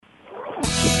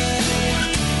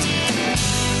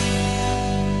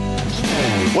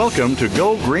Welcome to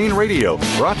Go Green Radio,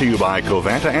 brought to you by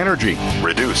Covanta Energy.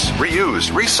 Reduce,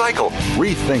 reuse, recycle,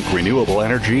 rethink renewable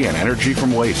energy and energy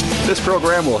from waste. This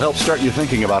program will help start you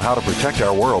thinking about how to protect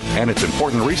our world and its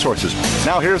important resources.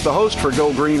 Now here's the host for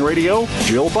Go Green Radio,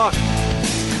 Jill Buck.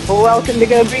 Welcome to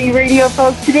Go Green Radio,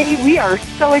 folks. Today we are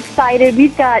so excited.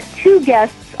 We've got two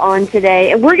guests on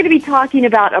today, and we're going to be talking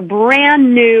about a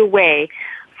brand new way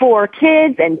for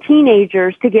kids and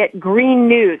teenagers to get green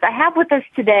news. I have with us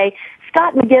today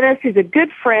Scott McGinnis, who's a good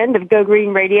friend of Go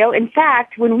Green Radio. In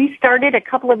fact, when we started a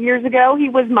couple of years ago, he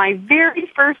was my very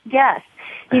first guest.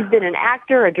 He's been an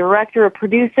actor, a director, a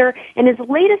producer, and his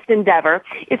latest endeavor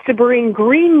is to bring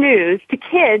green news to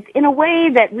kids in a way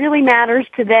that really matters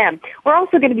to them. We're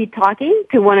also going to be talking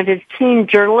to one of his teen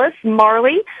journalists,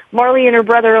 Marley. Marley and her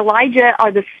brother Elijah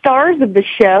are the stars of the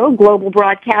show, Global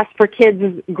Broadcast for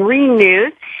Kids' Green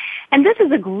News. And this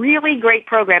is a really great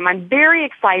program. I'm very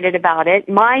excited about it.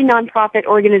 My nonprofit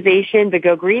organization, the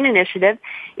Go Green Initiative,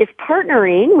 is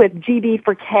partnering with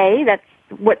GB4K. That's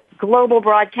what Global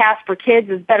Broadcast for Kids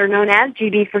is better known as,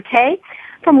 GB4K,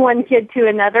 from one kid to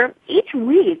another. Each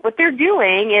week, what they're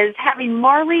doing is having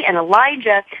Marley and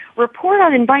Elijah report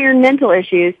on environmental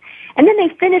issues, and then they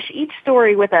finish each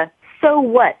story with a So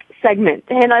What segment.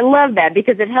 And I love that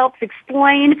because it helps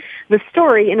explain the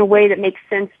story in a way that makes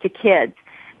sense to kids.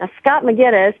 Now, Scott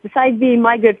McGinnis, besides being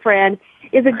my good friend,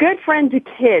 is a good friend to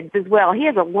kids as well. He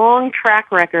has a long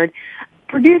track record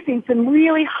producing some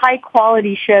really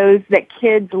high-quality shows that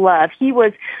kids love. He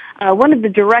was one of the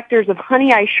directors of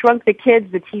Honey, I Shrunk the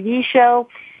Kids, the TV show.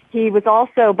 He was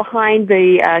also behind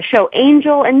the show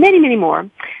Angel and many, many more.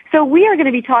 So we are going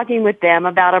to be talking with them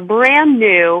about a brand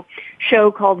new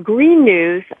show called Green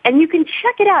News, and you can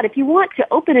check it out. If you want to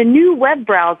open a new web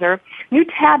browser, new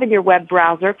tab in your web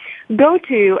browser, go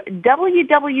to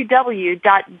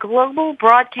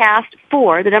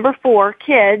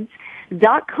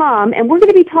www.globalbroadcast4kids.com, and we're going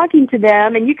to be talking to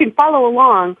them, and you can follow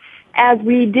along as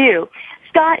we do.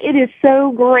 Scott, it is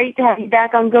so great to have you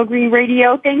back on Go Green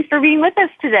Radio. Thanks for being with us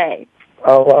today.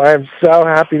 Oh, well, I'm so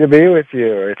happy to be with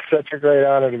you. It's such a great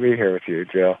honor to be here with you,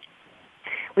 Jill.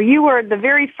 Well, you were the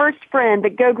very first friend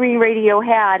that Go Green Radio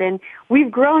had, and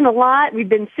we've grown a lot. We've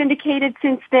been syndicated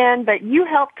since then, but you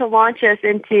helped to launch us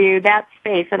into that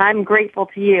space, and I'm grateful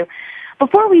to you.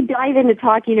 Before we dive into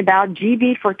talking about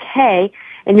GB4K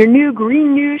and your new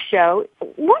Green News show,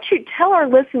 why don't you tell our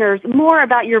listeners more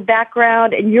about your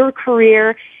background and your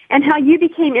career and how you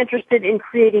became interested in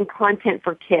creating content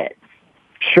for kids?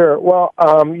 Sure. Well,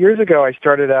 years ago I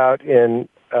started out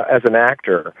as an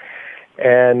actor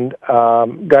and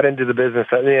got into the business,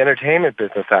 the entertainment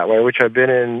business that way, which I've been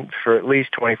in for at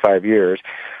least 25 years.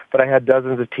 But I had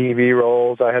dozens of TV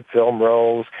roles, I had film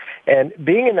roles, and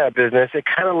being in that business, it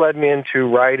kind of led me into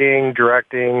writing,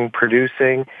 directing,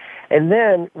 producing. And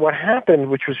then what happened,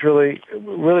 which was really,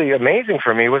 really amazing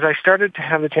for me, was I started to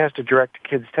have the chance to direct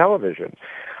kids' television.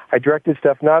 I directed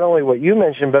stuff, not only what you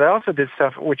mentioned, but I also did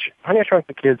stuff, which Honey, I Shrunk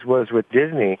the Kids was with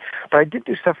Disney, but I did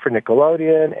do stuff for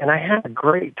Nickelodeon, and I had a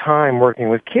great time working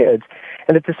with kids.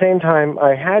 And at the same time,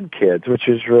 I had kids, which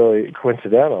is really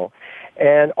coincidental.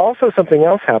 And also something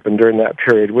else happened during that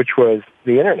period, which was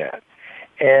the Internet.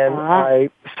 And I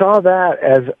saw that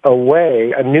as a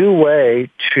new way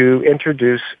to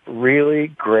introduce really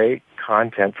great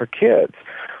content for kids,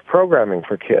 programming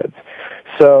for kids.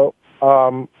 So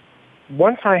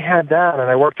once I had that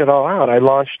and I worked it all out, I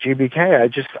launched GBK.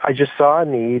 I just saw a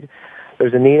need.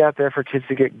 There's a need out there for kids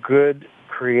to get good,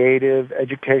 creative,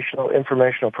 educational,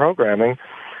 informational programming.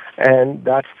 And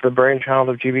that's the brainchild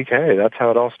of GBK. That's how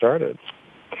it all started.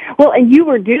 Well, and you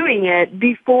were doing it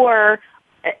before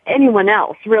anyone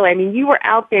else, really. I mean, you were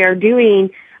out there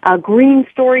doing green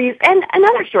stories and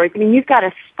other stories. I mean, you've got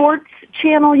a sports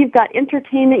channel, you've got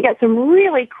entertainment, you've got some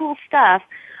really cool stuff,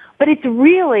 but it's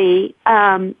really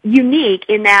unique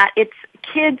in that it's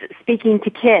kids speaking to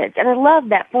kids, and I love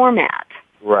that format.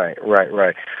 Right.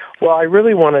 Well, I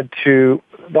really wanted to,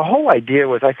 the whole idea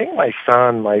was, I think my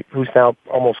son, who's now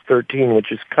almost 13,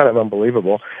 which is kind of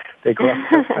unbelievable, they grow up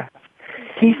so fast.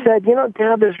 He said,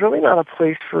 Dad, there's really not a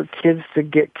place for kids to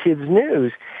get kids'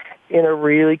 news in a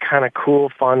really kind of cool,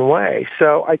 fun way.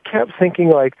 So I kept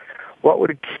thinking, what would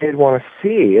a kid want to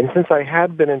see? And since I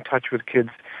had been in touch with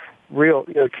kids'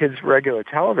 regular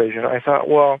television, I thought,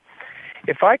 well,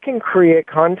 if I can create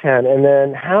content and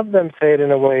then have them say it in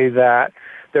a way that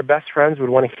their best friends would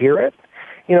want to hear it,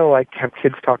 have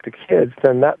kids talk to kids,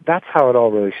 then that's how it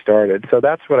all really started. So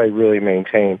that's what I really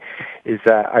maintain, is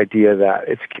that idea that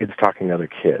it's kids talking to other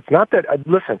kids. Not that,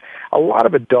 listen, a lot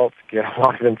of adults get a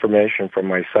lot of information from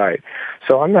my site,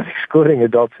 so I'm not excluding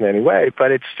adults in any way,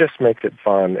 but it just makes it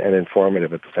fun and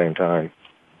informative at the same time.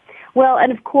 Well,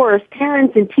 and of course,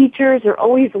 parents and teachers are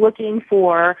always looking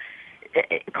for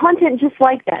content just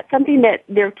like that, something that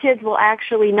their kids will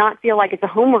actually not feel like it's a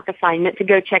homework assignment to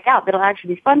go check out, that'll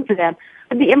actually be fun for them.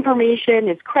 But the information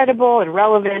is credible and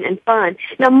relevant and fun.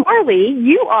 Now, Marley,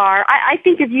 you are, I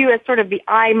think of you as sort of the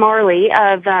iMarley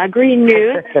of Green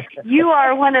News. You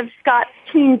are one of Scott's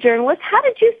teen journalists. How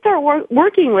did you start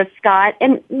working with Scott,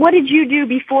 and what did you do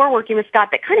before working with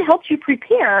Scott that kind of helped you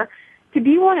prepare to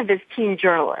be one of his teen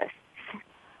journalists?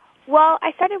 Well,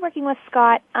 I started working with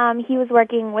Scott. He was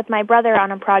working with my brother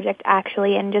on a project,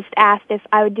 actually, and just asked if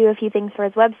I would do a few things for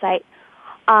his website.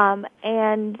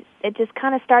 And it just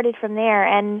kind of started from there.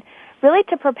 And really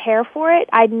to prepare for it,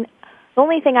 the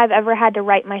only thing I've ever had to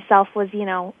write myself was,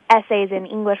 essays in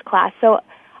English class. So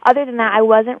other than that, I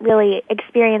wasn't really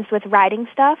experienced with writing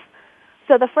stuff.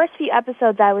 So the first few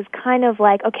episodes, I was kind of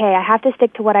like, okay, I have to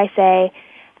stick to what I say.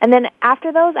 And then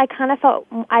after those, I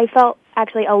felt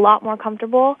actually a lot more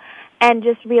comfortable and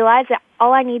just realized that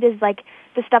all I need is like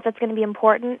the stuff that's going to be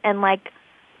important and like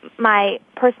my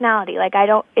personality. Like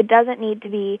it doesn't need to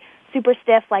be super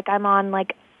stiff like I'm on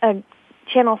like a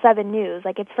Channel 7 News.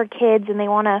 Like it's for kids and they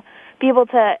want to be able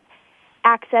to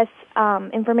access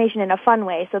information in a fun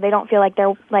way so they don't feel like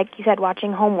they're, like you said,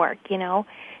 watching homework, So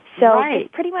right.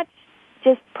 It's pretty much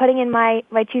just putting in my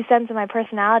 2 cents and my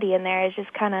personality in there is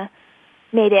just kind of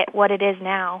made it what it is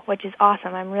now, which is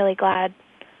awesome. I'm really glad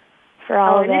for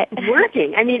all of it. It's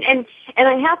working. I mean, and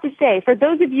I have to say, for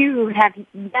those of you who have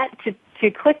yet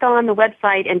to click on the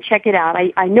website and check it out,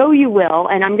 I know you will,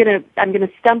 and I'm gonna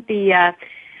stump the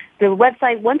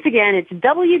website once again. It's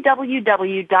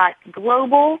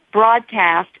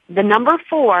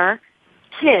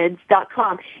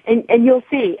www.globalbroadcast4kids.com, and you'll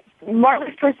see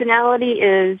Marley's personality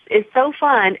is so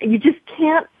fun. You just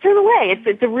can't turn away.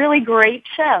 It's a really great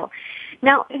show.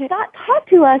 Now, Scott, talk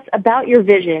to us about your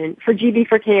vision for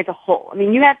GB4K as a whole. I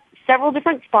mean, you have several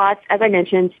different spots, as I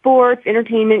mentioned, sports,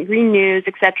 entertainment, green news,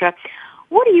 etc.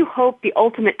 What do you hope the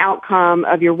ultimate outcome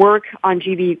of your work on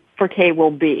GB4K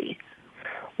will be?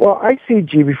 Well, I see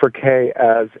GB4K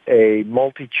as a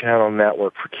multi-channel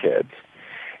network for kids.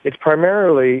 It's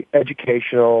primarily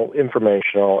educational,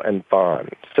 informational, and fun.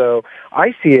 So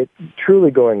I see it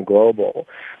truly going global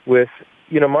with,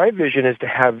 my vision is to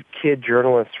have kid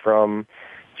journalists from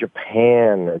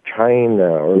Japan or China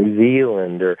or New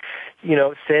Zealand or,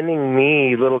 sending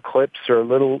me little clips or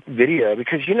little video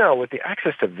because, with the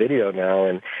access to video now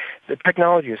and the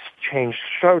technology has changed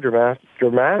so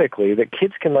dramatically that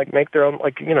kids can make their own,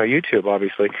 YouTube,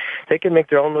 obviously. They can make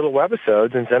their own little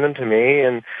webisodes and send them to me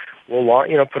and we'll,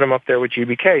 put them up there with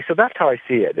GBK. So that's how I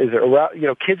see it, is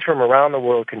kids from around the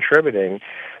world contributing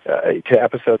to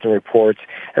episodes and reports.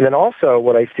 And then also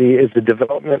what I see is the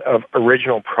development of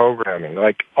original programming.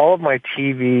 Like all of my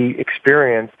TV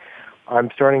experience,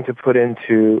 I'm starting to put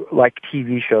into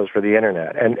TV shows for the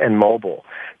internet and mobile.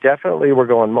 Definitely we're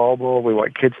going mobile. We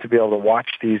want kids to be able to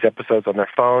watch these episodes on their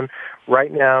phone.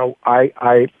 Right now,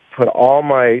 I put all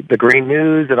the green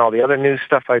news and all the other news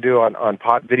stuff I do on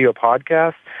video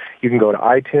podcasts. You can go to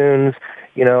iTunes,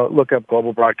 look up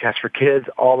Global Broadcast for Kids.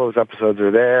 All those episodes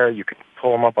are there. You can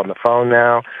pull them up on the phone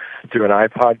now through an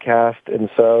iPodcast. And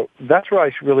so that's where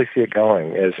I really see it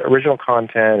going, is original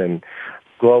content and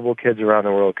global kids around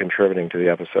the world contributing to the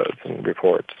episodes and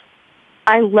reports.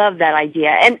 I love that idea.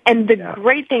 And the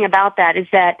great thing about that is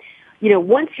that,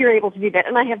 once you're able to do that,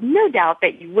 and I have no doubt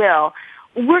that you will,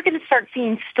 we're going to start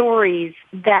seeing stories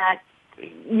that,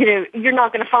 you're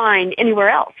not going to find anywhere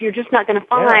else. You're just not going to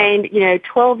find,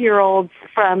 12-year-olds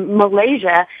from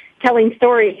Malaysia telling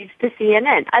stories to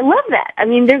CNN. I love that. I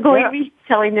mean, they're going to be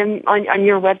telling them on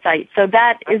your website. So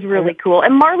that is really cool.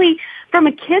 And Marley, from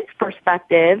a kid's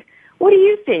perspective, what do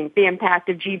you think the impact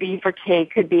of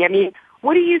GB4K could be? I mean,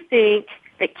 what do you think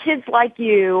that kids like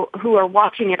you who are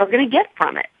watching it are going to get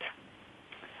from it?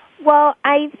 Well,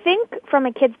 I think from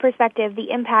a kid's perspective, the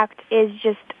impact is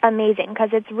just amazing because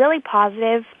it's really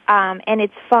positive, and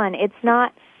it's fun. It's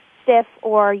not stiff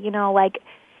or,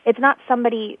 it's not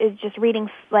somebody is just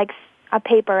reading a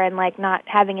paper and not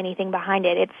having anything behind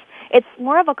it. It's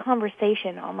more of a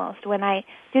conversation almost. When I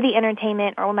do the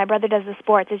entertainment or when my brother does the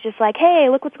sports, it's just hey,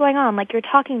 look what's going on. You're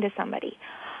talking to somebody.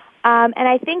 And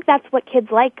I think that's what kids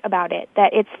like about it,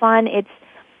 that it's fun. It's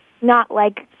not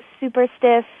super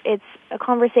stiff. It's a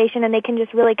conversation and they can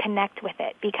just really connect with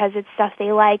it because it's stuff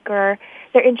they like or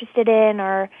they're interested in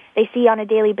or they see on a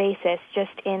daily basis just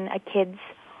in a kid's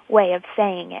way of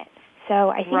saying it. So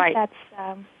I think that's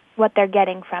what they're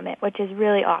getting from it, which is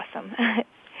really awesome.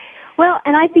 Well,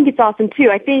 and I think it's awesome,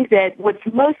 too. I think that what's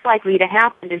most likely to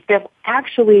happen is they'll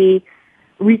actually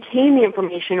retain the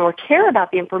information or care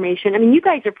about the information. I mean, you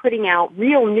guys are putting out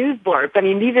real news blurbs. I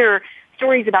mean, these are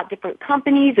stories about different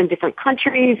companies and different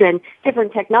countries and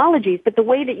different technologies, but the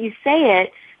way that you say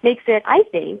it makes it, I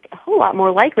think, a whole lot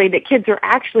more likely that kids are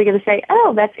actually going to say,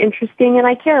 oh, that's interesting and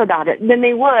I care about it, than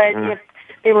they would if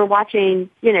they were watching,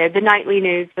 the nightly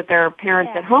news with their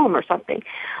parents at home or something.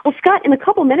 Well, Scott, in the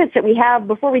couple minutes that we have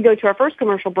before we go to our first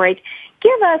commercial break,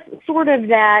 give us sort of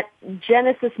that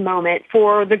genesis moment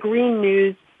for the green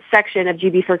news section of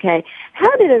GB4K.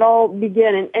 How did it all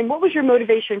begin, and what was your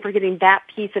motivation for getting that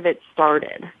piece of it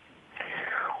started?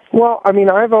 Well, I mean,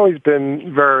 I've always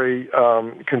been very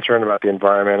concerned about the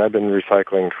environment. I've been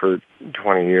recycling for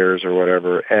 20 years or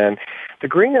whatever, and the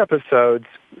green episodes,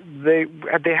 they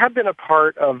have been a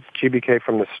part of GBK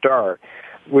from the start,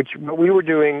 which we were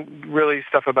doing really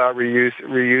stuff about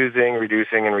reusing,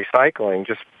 reducing, and recycling,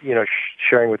 just,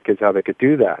 sharing with kids how they could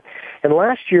do that. And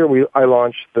last year I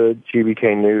launched the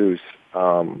GBK News,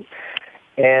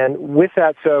 and with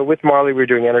that, so with Marley, we were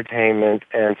doing entertainment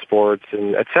and sports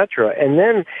and et cetera. And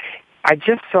then I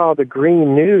just saw the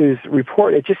Green News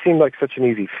report. It just seemed like such an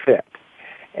easy fit.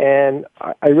 And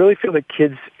I really feel that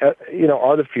kids,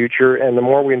 are the future. And the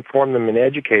more we inform them and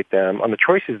educate them on the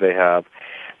choices they have,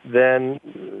 then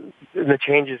the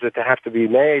changes that have to be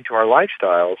made to our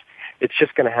lifestyles, it's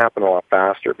just going to happen a lot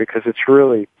faster because it's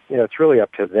really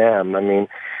up to them. I mean,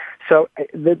 so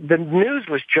the news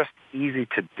was just easy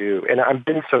to do, and I've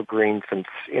been so green since,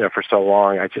 for so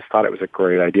long. I just thought it was a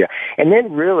great idea. And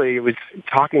then really it was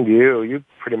talking to you. You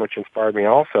pretty much inspired me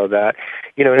also that,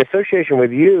 in association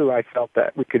with you, I felt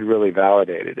that we could really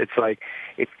validate it. It's like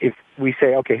if we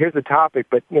say, okay, here's the topic,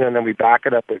 but, and then we back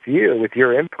it up with you, with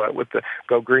your input, with the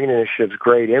Go Green Initiative's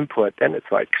great input, then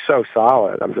it's like so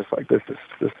solid. I'm just like, this is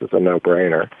a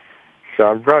no-brainer. So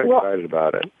I'm very excited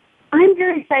about it. I'm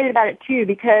very excited about it, too,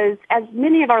 because as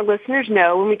many of our listeners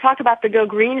know, when we talk about the Go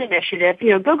Green Initiative,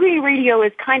 Go Green Radio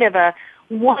is kind of a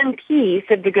one piece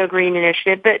of the Go Green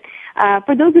Initiative. But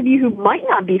for those of you who might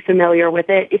not be familiar with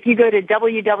it, if you go to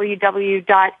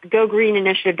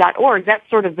www.gogreeninitiative.org, that's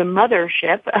sort of the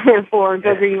mothership for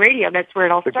Go Green Radio. That's where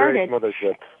it all started. The great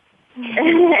mothership.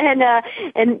 and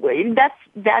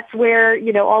that's where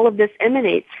all of this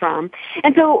emanates from.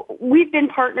 And so we've been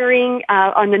partnering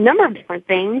on a number of different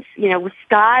things, with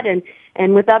Scott and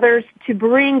with others to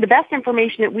bring the best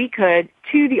information that we could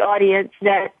to the audience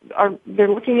they're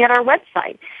looking at our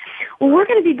website. Well, we're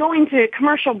going to be going to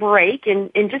commercial break in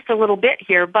just a little bit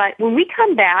here, but when we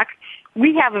come back,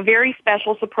 we have a very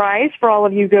special surprise for all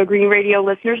of you Go Green Radio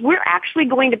listeners. We're actually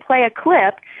going to play a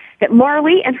clip that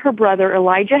Marley and her brother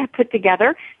Elijah have put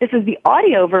together. This is the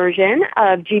audio version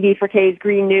of GB4K's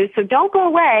Green News, so don't go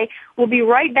away. We'll be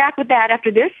right back with that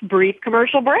after this brief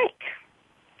commercial break.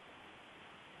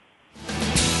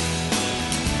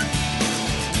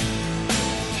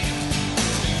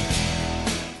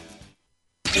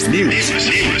 News,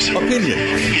 opinion,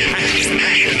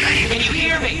 can you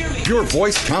hear me? Your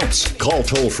voice counts. Call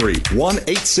toll-free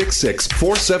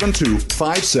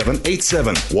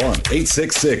 1-866-472-5787.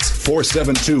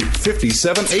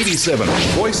 1-866-472-5787.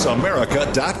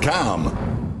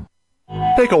 VoiceAmerica.com.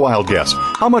 Take a wild guess.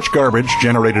 How much garbage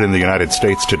generated in the United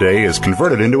States today is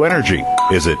converted into energy?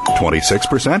 Is it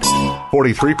 26%,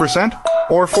 43%,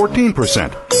 or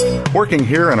 14%? Working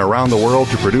here and around the world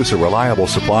to produce a reliable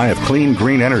supply of clean,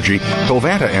 green energy,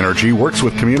 Covanta Energy works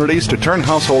with communities to turn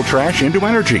household trash into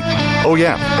energy. Oh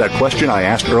yeah, that question I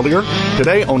asked earlier?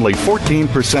 Today, only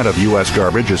 14% of U.S.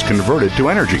 garbage is converted to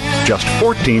energy. Just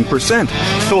 14%.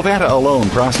 Covanta alone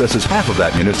processes half of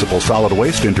that municipal solid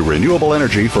waste into renewable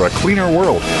energy for a cleaner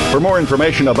world. For more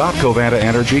information about Covanta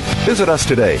Energy, visit us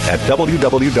today at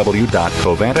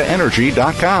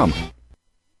www.covantaenergy.com.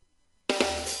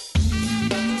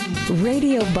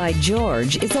 Radio by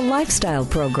George is a lifestyle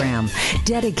program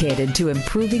dedicated to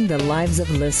improving the lives of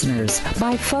listeners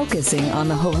by focusing on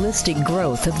the holistic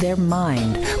growth of their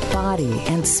mind, body,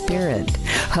 and spirit.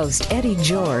 Host Eddie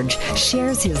George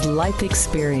shares his life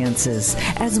experiences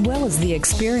as well as the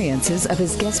experiences of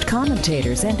his guest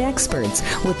commentators and experts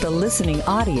with the listening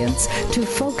audience to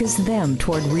focus them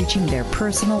toward reaching their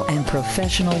personal and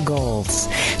professional goals.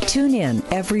 Tune in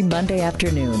every Monday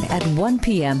afternoon at 1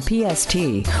 p.m. PST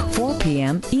 4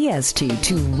 p.m. EST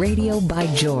to Radio by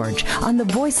George on the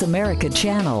Voice America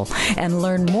channel and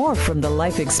learn more from the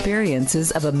life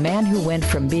experiences of a man who went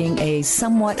from being a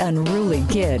somewhat unruly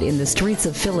kid in the streets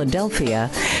of Philadelphia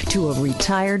to a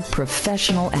retired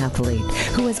professional athlete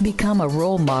who has become a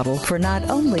role model for not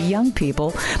only young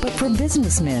people, but for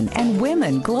businessmen and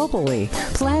women globally.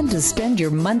 Plan to spend your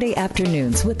Monday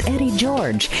afternoons with Eddie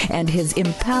George and his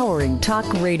empowering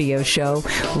talk radio show,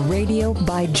 Radio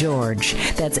by George.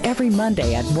 That's every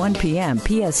Monday at 1 p.m.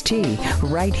 PST,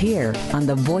 right here on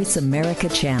the Voice America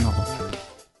channel.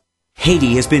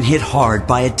 Haiti has been hit hard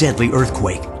by a deadly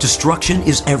earthquake. Destruction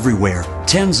is everywhere.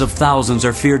 Tens of thousands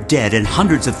are feared dead and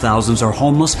hundreds of thousands are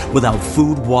homeless without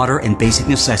food, water, and basic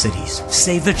necessities.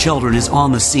 Save the Children is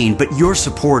on the scene, but your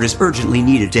support is urgently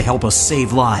needed to help us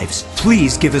save lives.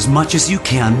 Please give as much as you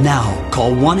can now.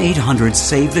 Call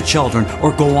 1-800-SAVE-THE-CHILDREN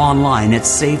or go online at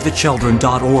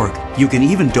SaveTheChildren.org. You can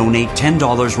even donate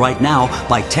 $10 right now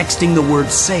by texting the word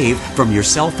SAVE from your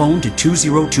cell phone to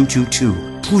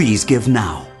 20222. Please give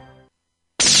now.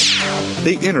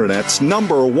 The Internet's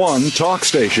 #1 talk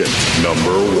station.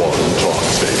 #1 talk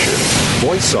station.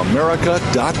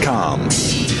 VoiceAmerica.com.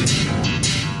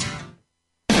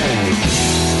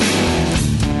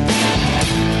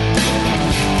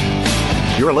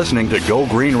 You're listening to Go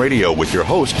Green Radio with your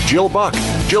host, Jill Buck.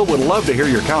 Jill would love to hear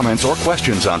your comments or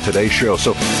questions on today's show,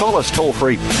 so call us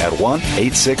toll-free at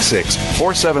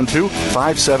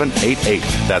 1-866-472-5788.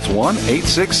 That's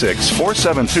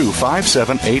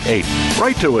 1-866-472-5788.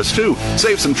 Write to us, too.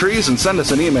 Save some trees and send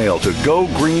us an email to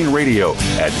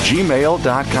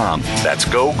gogreenradio@gmail.com. That's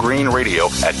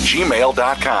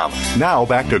gogreenradio@gmail.com. Now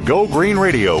back to Go Green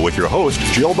Radio with your host,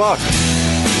 Jill Buck.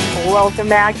 Welcome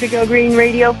back to Go Green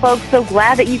Radio, folks. So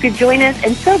glad that you could join us,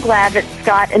 and so glad that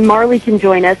Scott and Marley can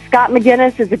join us. Scott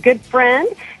McGinnis is a good friend.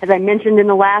 As I mentioned in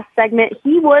the last segment,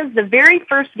 he was the very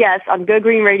first guest on Go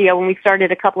Green Radio when we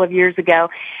started a couple of years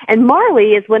ago. And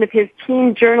Marley is one of his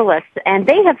team journalists, and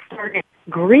they have started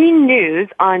Green News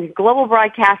on Global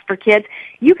Broadcast for Kids.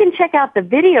 You can check out the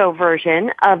video version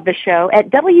of the show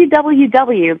at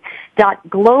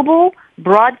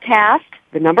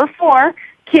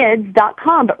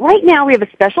www.globalbroadcast4kids.com. But right now we have a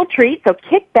special treat, so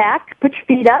kick back, put your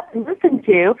feet up, and listen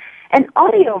to an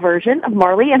audio version of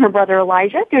Marley and her brother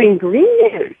Elijah doing Green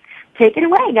News. Take it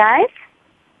away, guys.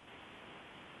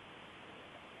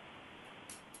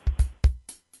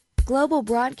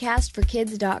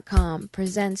 GlobalBroadcastForKids.com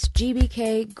presents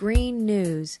GBK Green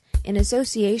News in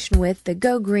association with the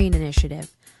Go Green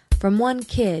Initiative. From one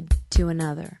kid to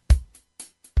another.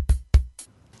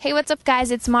 Hey, what's up,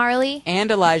 guys? It's Marley and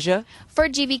Elijah for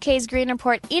GBK's Green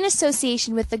Report in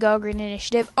association with the Go Green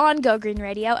Initiative on Go Green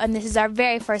Radio, and this is our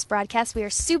very first broadcast. We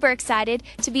are super excited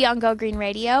to be on Go Green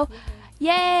Radio.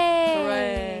 Yay!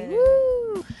 Hooray!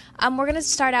 Woo! We're going to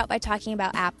start out by talking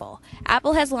about Apple.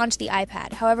 Apple has launched the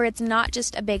iPad. However, it's not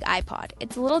just a big iPod.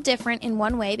 It's a little different in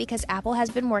one way because Apple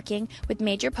has been working with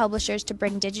major publishers to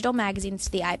bring digital magazines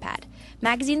to the iPad.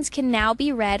 Magazines can now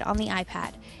be read on the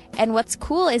iPad. And what's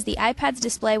cool is the iPad's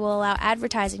display will allow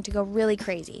advertising to go really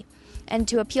crazy and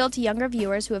to appeal to younger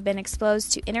viewers who have been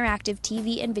exposed to interactive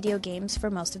TV and video games for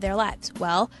most of their lives.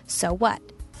 Well, so what?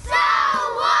 So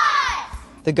what?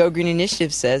 The Go Green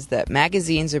Initiative says that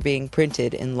magazines are being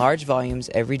printed in large volumes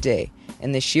every day,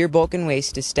 and the sheer bulk and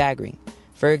waste is staggering.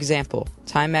 For example,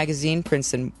 Time magazine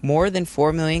prints in more than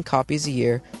 4 million copies a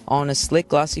year, all in a slick,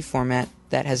 glossy format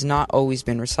that has not always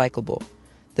been recyclable.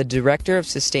 The Director of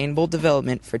Sustainable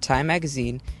Development for Time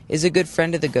magazine is a good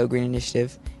friend of the Go Green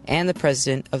Initiative and the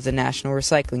President of the National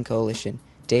Recycling Coalition,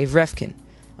 Dave Refkin.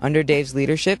 Under Dave's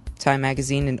leadership, Time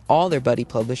magazine and all their buddy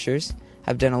publishers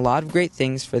have done a lot of great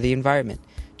things for the environment,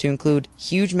 to include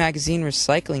huge magazine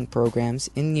recycling programs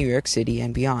in New York City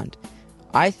and beyond.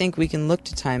 I think we can look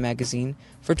to Time magazine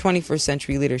for 21st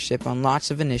century leadership on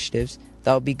lots of initiatives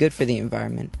that will be good for the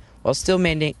environment, while still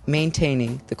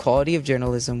maintaining the quality of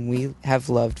journalism we have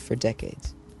loved for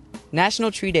decades.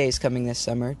 National Tree Day is coming this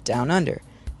summer, down under.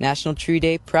 National Tree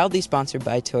Day, proudly sponsored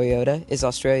by Toyota, is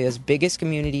Australia's biggest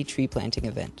community tree planting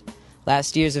event.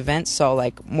 Last year's event saw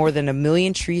more than 1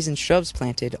 million trees and shrubs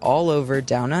planted all over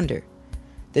Down Under.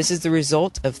 This is the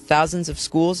result of thousands of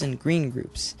schools and green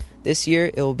groups. This year,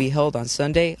 it will be held on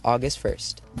Sunday, August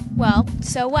 1st. Well,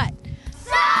 so what?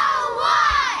 So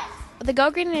what? The Go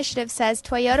Green Initiative says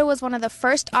Toyota was one of the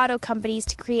first auto companies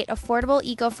to create affordable,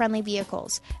 eco-friendly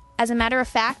vehicles. As a matter of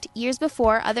fact, years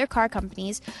before other car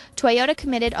companies, Toyota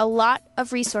committed a lot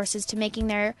of resources to making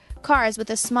their cars with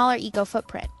a smaller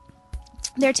eco-footprint.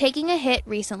 They're taking a hit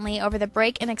recently over the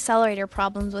brake and accelerator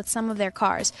problems with some of their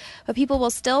cars, but people will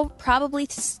still probably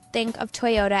think of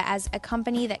Toyota as a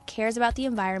company that cares about the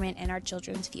environment and our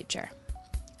children's future.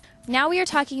 Now we are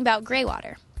talking about gray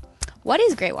water. What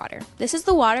is gray water? This is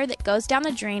the water that goes down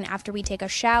the drain after we take a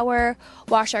shower,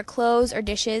 wash our clothes or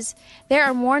dishes. There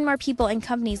are more and more people and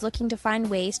companies looking to find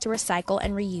ways to recycle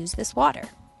and reuse this water.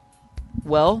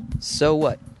 Well, so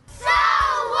what?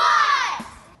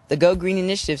 The Go Green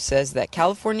Initiative says that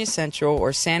California Central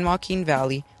or San Joaquin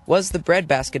Valley was the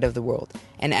breadbasket of the world,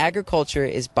 and agriculture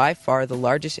is by far the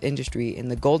largest industry in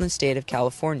the Golden State of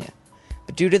California.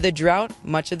 But due to the drought,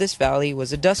 much of this valley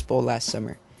was a dust bowl last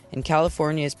summer, and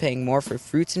California is paying more for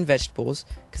fruits and vegetables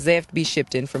because they have to be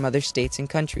shipped in from other states and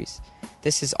countries.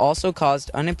 This has also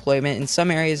caused unemployment in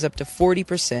some areas up to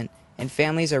 40%, and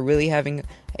families are really having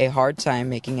a hard time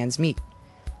making ends meet.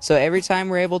 So every time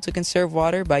we're able to conserve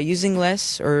water by using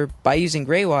less or by using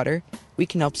gray water, we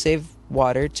can help save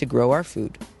water to grow our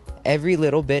food. Every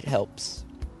little bit helps.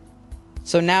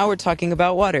 So now we're talking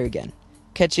about water again.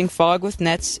 Catching fog with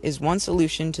nets is one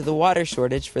solution to the water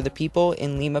shortage for the people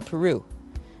in Lima, Peru,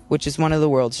 which is one of the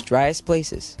world's driest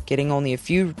places, getting only a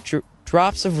few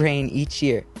drops of rain each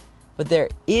year. But there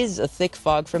is a thick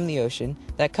fog from the ocean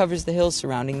that covers the hills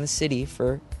surrounding the city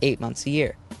for 8 months a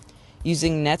year.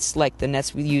 Using nets like the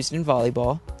nets we used in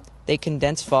volleyball, they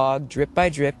condense fog drip by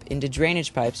drip into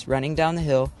drainage pipes running down the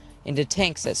hill into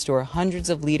tanks that store hundreds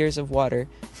of liters of water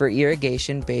for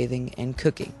irrigation, bathing, and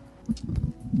cooking.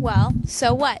 Well,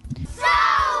 so what? So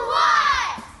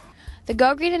what? The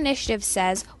Go Green Initiative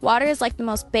says water is like the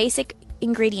most basic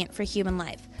ingredient for human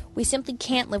life. We simply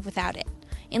can't live without it.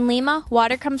 In Lima,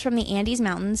 water comes from the Andes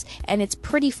Mountains, and it's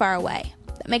pretty far away.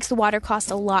 That makes the water cost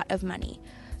a lot of money.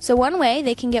 So one way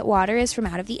they can get water is from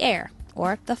out of the air,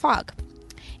 or the fog.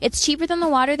 It's cheaper than the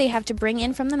water they have to bring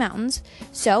in from the mountains,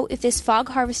 so if this fog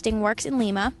harvesting works in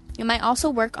Lima, it might also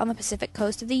work on the Pacific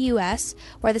coast of the U.S.,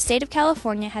 where the state of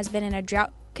California has been in a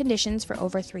drought conditions for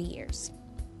over 3 years.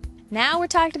 Now we're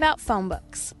talking about phone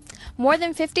books. More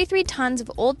than 53 tons of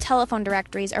old telephone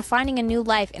directories are finding a new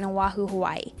life in Oahu,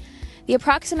 Hawaii. The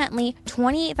approximately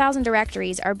 28,000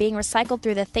 directories are being recycled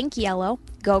through the Think Yellow,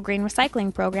 Go Green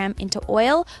recycling program into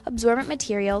oil, absorbent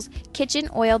materials, kitchen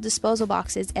oil disposal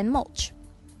boxes, and mulch.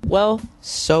 Well,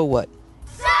 so what?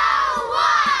 So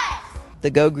what?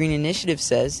 The Go Green Initiative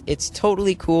says it's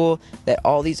totally cool that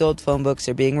all these old phone books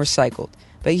are being recycled.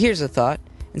 But here's a thought.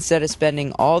 Instead of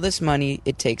spending all this money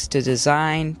it takes to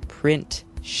design, print,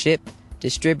 ship,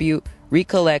 distribute,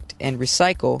 recollect, and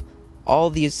recycle all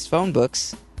these phone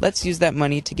books, let's use that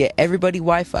money to get everybody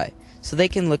Wi-Fi so they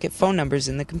can look at phone numbers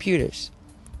in the computers.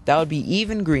 That would be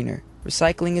even greener.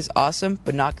 Recycling is awesome,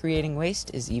 but not creating waste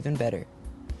is even better.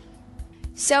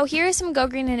 So here are some Go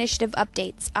Green Initiative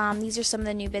updates. These are some of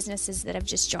the new businesses that have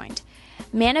just joined.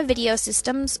 Mana Video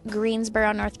Systems,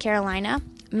 Greensboro, North Carolina.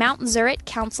 Mount Zurich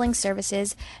Counseling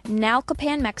Services,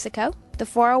 Naucalpan, Mexico. The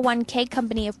 401k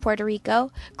Company of Puerto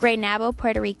Rico, Grey Nabo,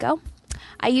 Puerto Rico.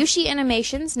 Ayushi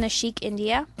Animations, Nashik,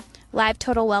 India. Live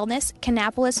Total Wellness,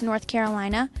 Kannapolis, North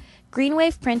Carolina.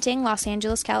 Greenwave Printing, Los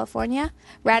Angeles, California.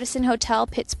 Radisson Hotel,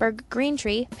 Pittsburgh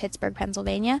Greentree, Pittsburgh,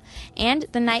 Pennsylvania. And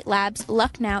the Night Labs,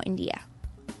 Lucknow, India.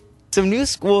 Some new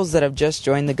schools that have just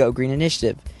joined the Go Green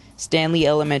Initiative. Stanley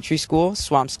Elementary School,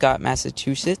 Swampscott,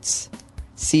 Massachusetts.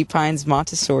 Sea Pines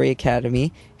Montessori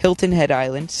Academy, Hilton Head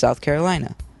Island, South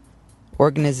Carolina.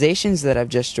 Organizations that have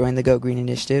just joined the Go Green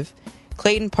Initiative.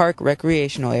 Clayton Park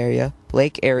Recreational Area,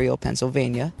 Lake Ariel,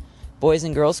 Pennsylvania. Boys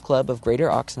and Girls Club of Greater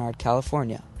Oxnard,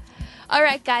 California. All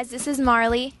right, guys, this is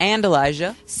Marley. And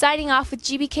Elijah. Signing off with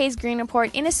GBK's Green Report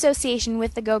in association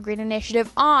with the Go Green Initiative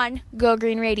on Go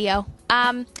Green Radio.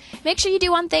 Make sure you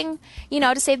do one thing,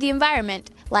 to save the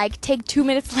environment. Like, take 2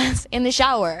 minutes less in the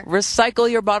shower. Recycle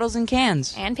your bottles and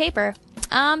cans. And paper.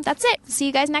 That's it. See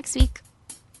you guys next week.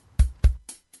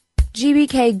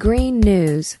 GBK Green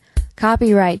News.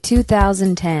 Copyright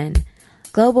 2010.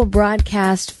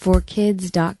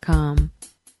 GlobalBroadcastForKids.com.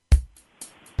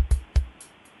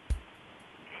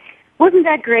 Wasn't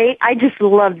that great? I just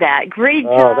love that. Great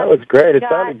job. Oh, that was great. It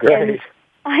Scott, sounded great.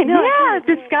 I know. Yeah,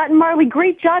 to Scott and Marley.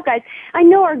 Great job, guys. I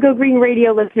know our Go Green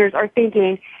Radio listeners are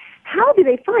thinking, how do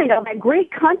they find all that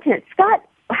great content? Scott,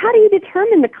 how do you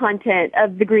determine the content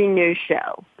of the Green News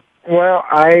Show? Well,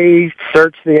 I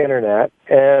search the internet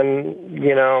and,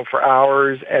 for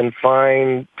hours and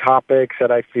find topics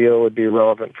that I feel would be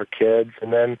relevant for kids.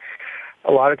 And then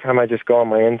a lot of time I just go on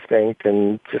my instinct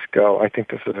and just go, I think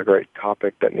this is a great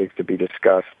topic that needs to be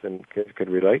discussed and kids could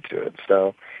relate to it.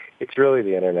 So it's really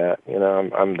the internet.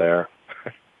 I'm there.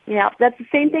 Yeah, that's the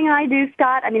same thing I do,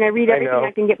 Scott. I mean, I read everything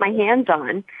I can get my hands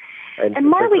on. And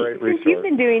Marley, since you've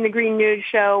been doing the Green News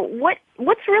Show,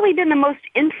 what's really been the most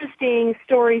interesting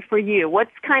story for you?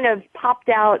 What's kind of popped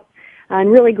out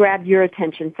and really grabbed your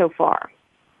attention so far?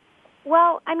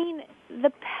 Well, I mean,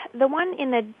 the one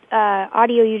in the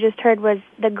audio you just heard was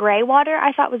the gray water.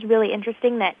 I thought was really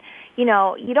interesting that,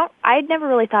 I'd never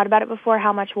really thought about it before,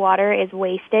 how much water is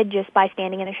wasted just by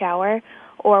standing in a shower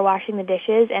or washing the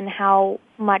dishes, and how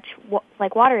much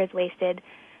water is wasted,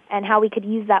 and how we could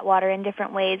use that water in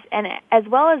different ways. And as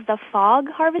well as the fog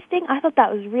harvesting, I thought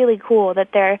that was really cool that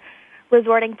they're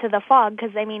resorting to the fog,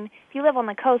 because, I mean, if you live on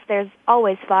the coast, there's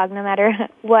always fog no matter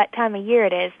what time of year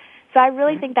it is. So I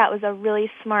really think that was a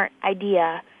really smart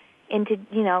idea into,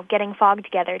 getting fog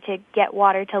together to get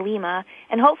water to Lima.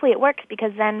 And hopefully it works,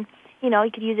 because then,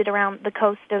 you could use it around the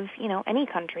coast of, any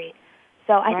country.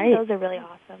 So I think those are really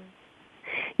awesome.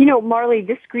 Marley,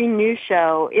 this Green News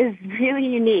Show is really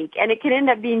unique, and it can end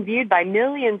up being viewed by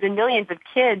millions and millions of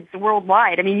kids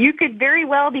worldwide. I mean, you could very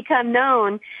well become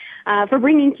known for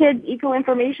bringing kids eco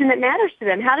information that matters to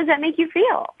them. How does that make you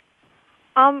feel?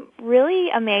 Really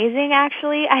amazing,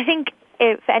 actually. I think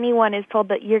if anyone is told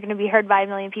that you're going to be heard by a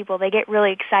million people, they get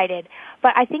really excited.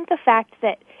 But I think the fact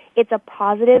that it's a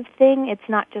positive thing, it's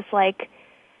not just like,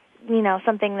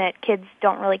 something that kids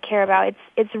don't really care about.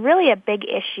 It's really a big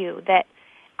issue that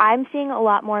I'm seeing a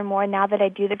lot more and more now that I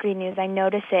do the Green News. I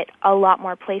notice it a lot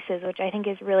more places, which I think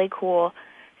is really cool.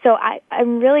 So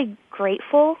I'm really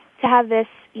grateful to have this,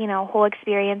 whole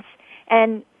experience,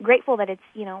 and grateful that it's,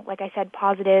 like I said,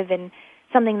 positive and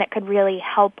something that could really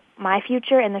help my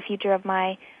future and the future of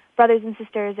my brothers and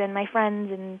sisters and my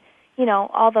friends and,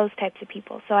 all those types of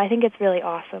people. So I think it's really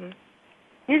awesome.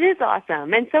 It is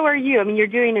awesome, and so are you. I mean, you're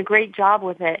doing a great job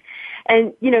with it.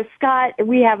 And, Scott,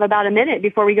 we have about a minute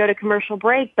before we go to commercial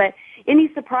break, but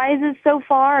any surprises so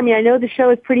far? I mean, I know the show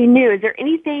is pretty new. Is there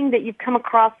anything that you've come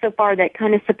across so far that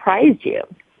kind of surprised you?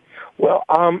 Well,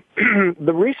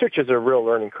 the research is a real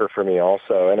learning curve for me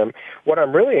also, and what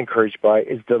I'm really encouraged by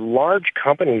is the large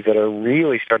companies that are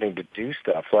really starting to do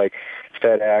stuff, like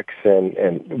FedEx and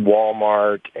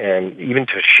Walmart and even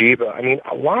Toshiba. I mean,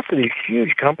 lots of these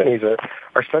huge companies are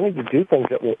starting to do things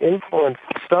that will influence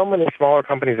so many smaller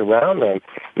companies around them,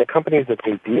 the companies that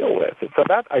they deal with. And so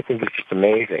that, I think, is just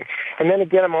amazing. And then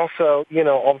again, I'm also,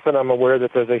 all of a sudden I'm aware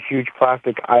that there's a huge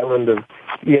plastic island of,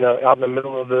 out in the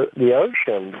middle of the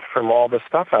ocean from all the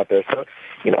stuff out there. So,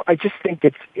 I just think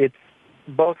it's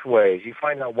both ways. You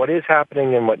find out what is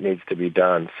happening and what needs to be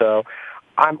done. So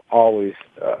I'm always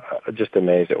just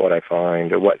amazed at what I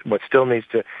find, what still needs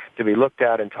to be looked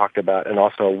at and talked about, and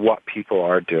also what people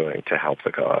are doing to help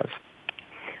the cause.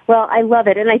 Well, I love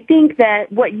it. And I think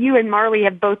that what you and Marley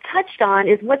have both touched on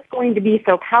is what's going to be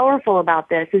so powerful about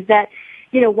this is that,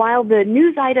 while the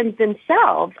news items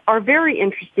themselves are very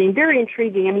interesting, very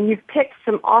intriguing, I mean, you've picked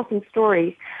some awesome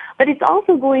stories, but it's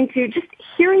also going to, just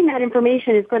hearing that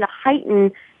information is going to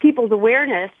heighten people's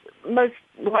awareness, most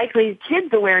likely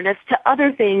kids' awareness, to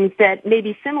other things that may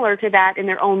be similar to that in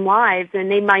their own lives, and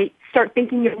they might start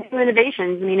thinking of new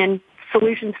innovations, and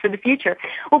solutions for the future.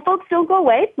 Well, folks, don't go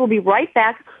away. We'll be right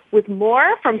back with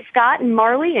more from Scott and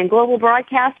Marley and Global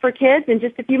Broadcast for Kids in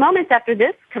just a few moments after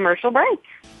this commercial break.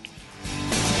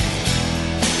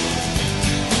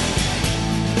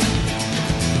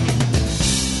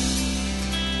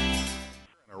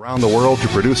 Around the world to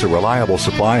produce a reliable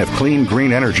supply of clean,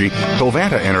 green energy,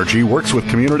 Covanta Energy works with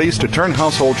communities to turn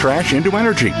household trash into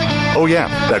energy. Oh yeah,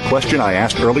 that question I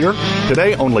asked earlier?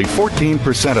 Today, only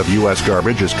 14% of U.S.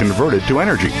 garbage is converted to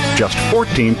energy. Just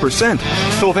 14%.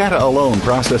 Covanta alone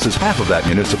processes half of that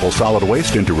municipal solid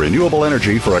waste into renewable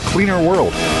energy for a cleaner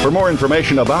world. For more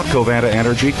information about Covanta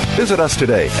Energy, visit us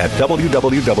today at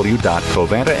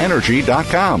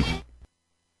www.covantaenergy.com.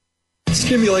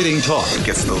 Stimulating talk. It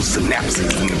gets those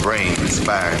synapses in the brain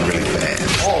firing really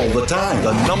fast. All the time.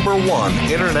 The #1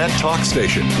 Internet talk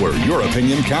station where your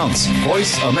opinion counts.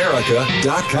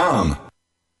 VoiceAmerica.com.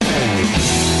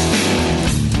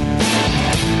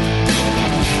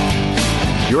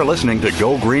 You're listening to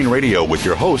Go Green Radio with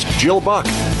your host, Jill Buck.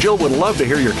 Jill would love to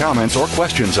hear your comments or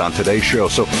questions on today's show,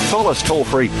 so call us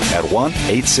toll-free at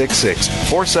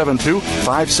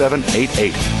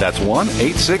 1-866-472-5788. That's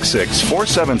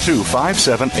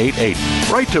 1-866-472-5788.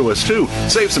 Write to us, too.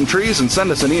 Save some trees and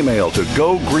send us an email to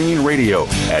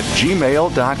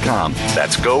gogreenradio@gmail.com.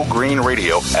 That's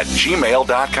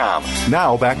gogreenradio@gmail.com.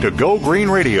 Now, back to Go Green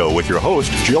Radio with your host,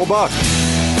 Jill Buck.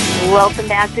 Welcome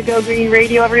back to Go Green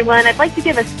Radio, everyone. I'd like to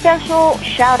give a special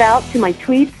shout-out to my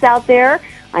tweets out there.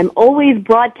 I'm always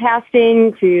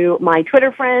broadcasting to my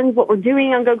Twitter friends what we're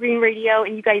doing on Go Green Radio,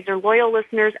 and you guys are loyal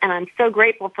listeners, and I'm so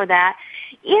grateful for that.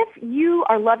 If you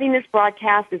are loving this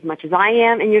broadcast as much as I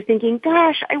am, and you're thinking,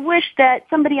 gosh, I wish that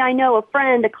somebody I know, a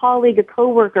friend, a colleague, a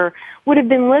coworker, would have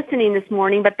been listening this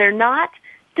morning, but they're not,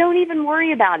 don't even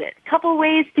worry about it. A couple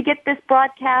ways to get this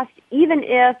broadcast, even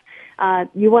if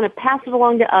you want to pass it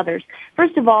along to others.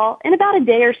 First of all, in about a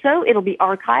day or so, it'll be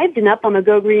archived and up on the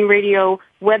Go Green Radio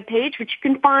webpage, which you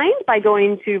can find by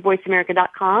going to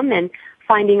voiceamerica.com and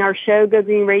finding our show, Go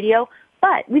Green Radio.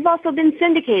 But we've also been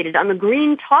syndicated on the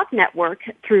Green Talk Network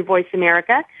through Voice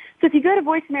America. So if you go to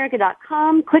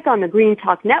voiceamerica.com, click on the Green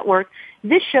Talk Network,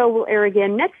 this show will air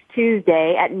again next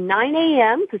Tuesday at 9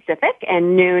 a.m. Pacific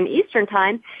and noon Eastern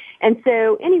Time. And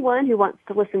so anyone who wants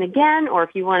to listen again, or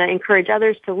if you want to encourage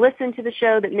others to listen to the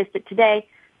show that missed it today,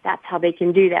 that's how they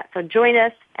can do that. So join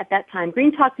us at that time.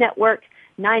 Green Talk Network,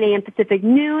 9 a.m. Pacific,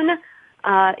 noon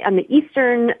on the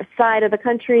eastern side of the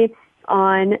country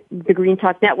on the Green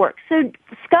Talk Network. So,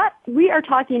 Scott, we are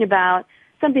talking about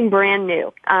something brand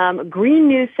new, a Green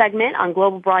News segment on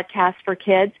Global Broadcast for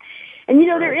Kids. And, you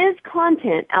know, there is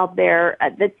content out there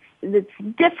that's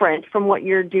different from what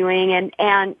you're doing,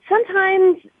 and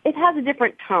sometimes it has a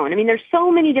different tone. I mean, there's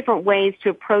so many different ways to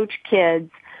approach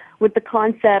kids with the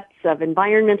concepts of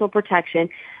environmental protection.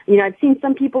 You know, I've seen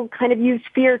some people kind of use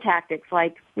fear tactics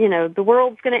like, you know, the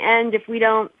world's going to end if we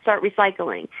don't start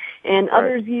recycling. And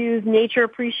others use nature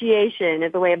appreciation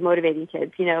as a way of motivating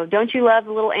kids. You know, don't you love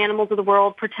the little animals of the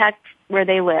world? Protect where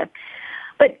they live.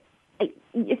 But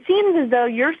it seems as though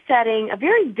you're setting a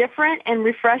very different and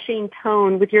refreshing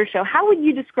tone with your show. How would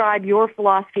you describe your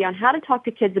philosophy on how to talk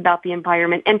to kids about the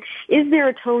environment? And is there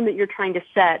a tone that you're trying to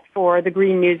set for the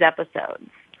Green News episodes?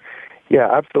 Yeah,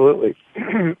 absolutely.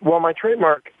 Well, my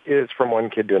trademark is from one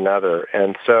kid to another.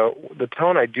 And so the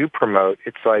tone I do promote,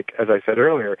 it's like, as I said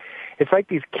earlier, it's like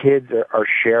these kids are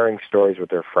sharing stories with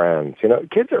their friends. You know,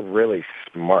 kids are really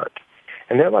smart.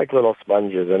 And they're like little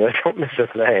sponges, and they don't miss a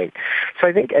thing. So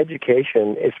I think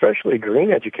education, especially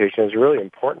green education, is really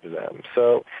important to them.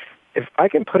 So if I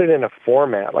can put it in a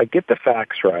format, like get the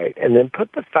facts right, and then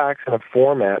put the facts in a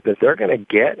format that they're going to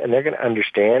get and they're going to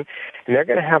understand and they're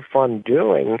going to have fun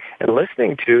doing and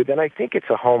listening to, then I think it's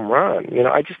a home run. You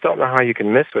know, I just don't know how you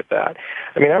can miss with that.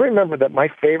 I mean, I remember that my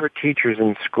favorite teachers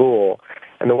in school,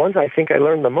 and the ones I think I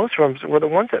learned the most from were the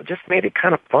ones that just made it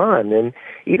kind of fun. And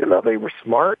even though they were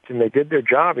smart and they did their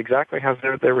job exactly how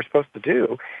they were supposed to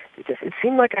do, it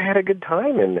seemed like I had a good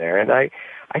time in there. And I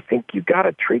think you got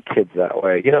to treat kids that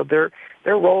way. You know, their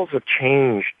roles have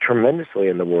changed tremendously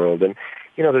in the world. And,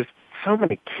 you know, there's so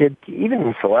many kids,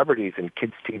 even celebrities in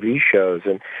kids' TV shows.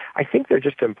 And I think they're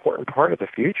just an important part of the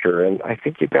future. And I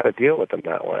think you've got to deal with them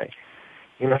that way.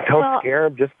 You know, don't scare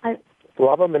them, just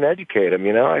love them and educate them,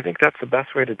 you know. I think that's the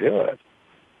best way to do it.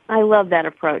 I love that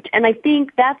approach. And I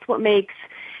think that's what makes,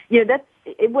 you know,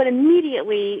 what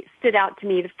immediately stood out to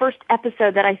me, the first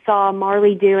episode that I saw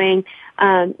Marley doing,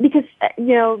 because,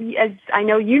 you know, as I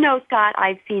know you know, Scott,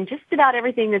 I've seen just about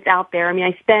everything that's out there. I mean,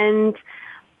 I spend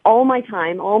all my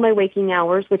time, all my waking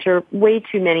hours, which are way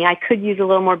too many. I could use a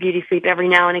little more beauty sleep every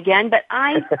now and again, but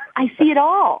I see it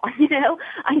all. You know,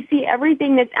 I see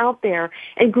everything that's out there.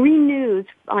 And Green News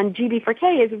on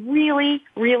GB4K is really,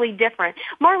 really different.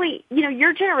 Marley, you know,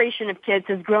 your generation of kids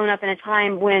has grown up in a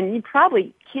time when you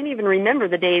probably can't even remember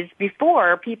the days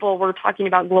before people were talking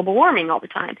about global warming all the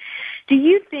time. Do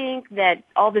you think that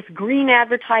all this green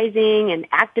advertising and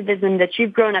activism that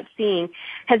you've grown up seeing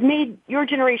has made your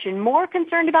generation more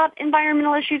concerned about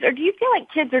environmental issues, or do you feel like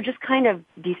kids are just kind of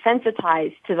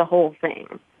desensitized to the whole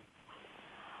thing?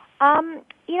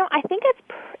 You know, I think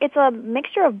it's a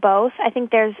mixture of both. I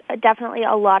think there's definitely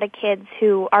a lot of kids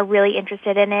who are really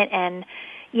interested in it and,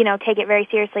 you know, take it very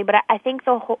seriously. But I think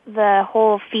the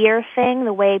whole fear thing,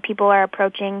 the way people are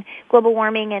approaching global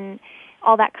warming and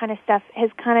all that kind of stuff has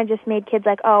kind of just made kids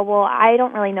like, oh, well, I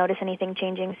don't really notice anything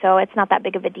changing, so it's not that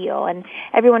big of a deal. And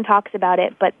everyone talks about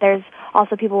it, but there's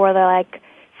also people where they're like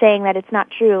saying that it's not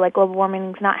true, like global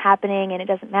warming's not happening and it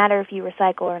doesn't matter if you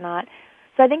recycle or not.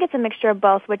 So I think it's a mixture of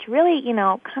both, which really, you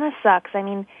know, kind of sucks. I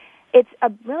mean, it's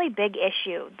a really big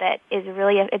issue that is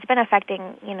really, it's been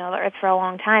affecting, you know, the Earth for a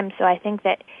long time. So I think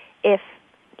that if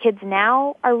kids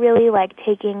now are really like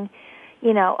taking,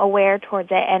 you know, aware towards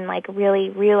it and like really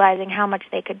realizing how much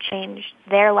they could change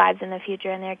their lives in the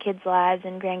future and their kids' lives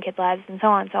and grandkids' lives and so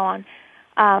on,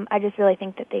 I just really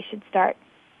think that they should start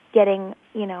getting,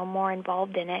 you know, more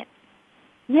involved in it.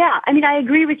 Yeah, I mean, I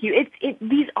agree with you.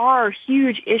 These are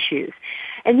huge issues.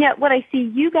 And yet what I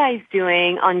see you guys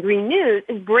doing on Green News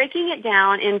is breaking it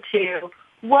down into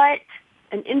what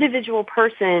an individual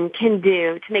person can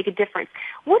do to make a difference.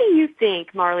 What do you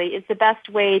think, Marley, is the best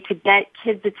way to get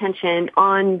kids' attention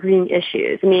on green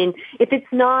issues? I mean, if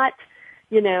it's not,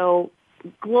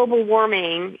 global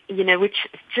warming, which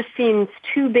just seems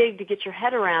too big to get your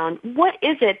head around, what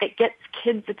is it that gets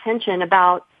kids' attention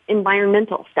about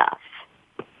environmental stuff?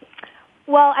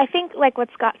 Well, I think like what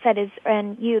Scott said is,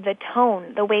 and the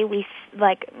tone, the way we,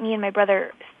 like me and my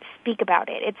brother speak about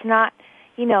it. It's not,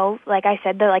 like I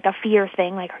said, like a fear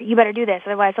thing, like you better do this,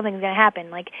 otherwise something's going to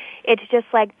happen. Like it's just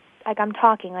like I'm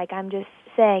talking, like I'm just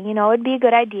saying, it'd be a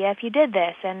good idea if you did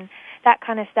this and that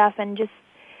kind of stuff, and just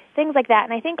things like that.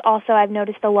 And I think also I've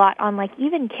noticed a lot on like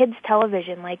even kids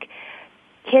television, like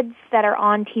kids that are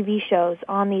on TV shows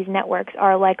on these networks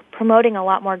are like promoting a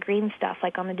lot more green stuff,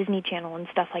 like on the Disney Channel and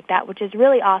stuff like that, which is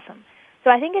really awesome.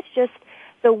 So I think it's just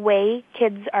the way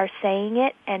kids are saying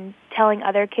it and telling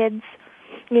other kids,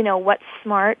 what's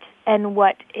smart and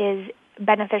what is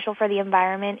beneficial for the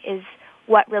environment is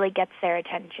what really gets their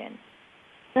attention.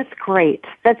 That's great.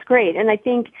 That's great. And I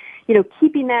think,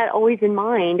 keeping that always in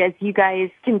mind as you guys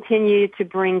continue to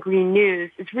bring green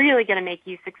news is really going to make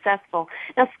you successful.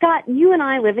 Now, Scott, you and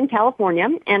I live in California,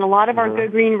 and a lot of our Go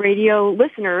Green Radio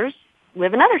listeners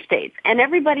live in other states. And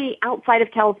everybody outside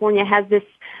of California has this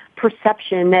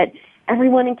perception that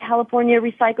everyone in California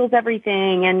recycles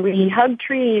everything and we hug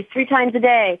trees 3 times a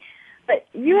day. But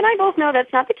you and I both know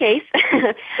that's not the case.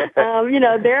 There's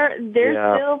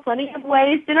still plenty of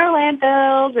waste in our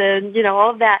landfills and, all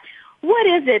of that. What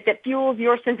is it that fuels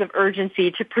your sense of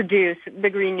urgency to produce the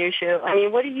Green News Show? I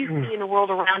mean, what do you see in the world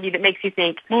around you that makes you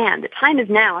think, man, the time is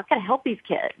now. I've got to help these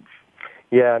kids?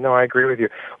 Yeah, no, I agree with you.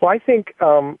 Well, I think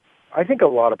a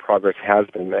lot of progress has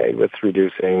been made with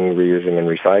reducing, reusing, and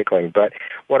recycling. But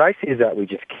what I see is that we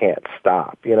just can't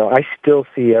stop. I still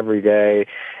see every day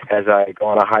as I go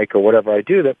on a hike or whatever I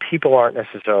do that people aren't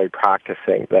necessarily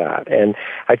practicing that. And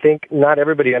I think not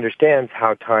everybody understands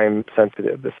how time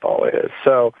sensitive this all is.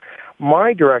 So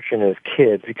my direction is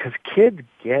kids, because kids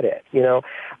get it.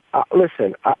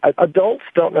 Listen, adults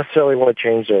don't necessarily want to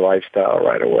change their lifestyle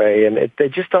right away, and they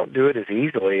just don't do it as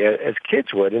easily as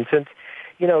kids would. And since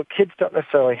kids don't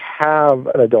necessarily have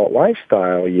an adult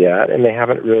lifestyle yet, and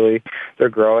they're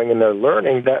growing and they're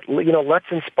learning that, let's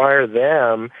inspire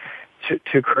them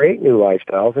to create new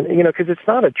lifestyles. And, because it's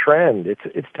not a trend.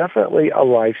 It's definitely a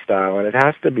lifestyle, and it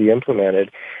has to be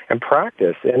implemented and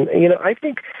practiced. And, I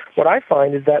think what I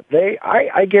find is that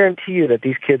I guarantee you that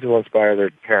these kids will inspire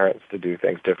their parents to do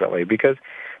things differently, because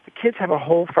the kids have a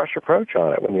whole fresh approach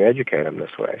on it when you educate them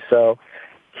this way. So,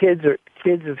 Kids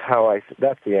is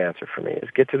that's the answer for me, is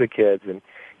get to the kids and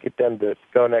get them to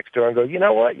go next door and go, you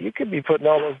know what, you could be putting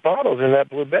all those bottles in that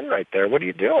blue bin right there. What are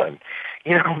you doing?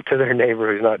 To their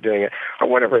neighbor who's not doing it, or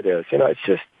whatever it is.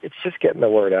 It's just getting the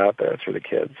word out there through the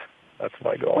kids. That's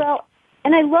my goal. Well,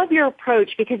 and I love your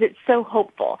approach because it's so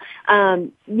hopeful.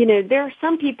 There are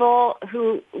some people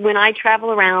who, when I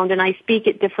travel around and I speak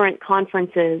at different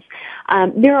conferences,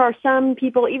 there are some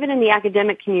people, even in the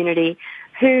academic community,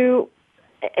 who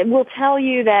will tell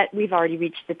you that we've already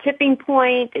reached the tipping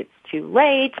point, it's too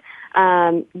late,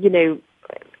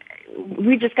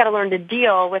 we've just got to learn to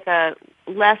deal with a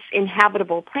less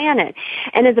inhabitable planet.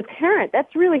 And as a parent,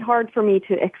 that's really hard for me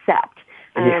to accept.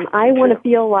 I want to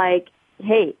feel like,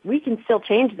 hey, we can still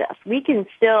change this. We can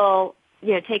still,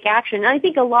 take action. And I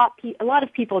think a lot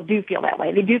of people do feel that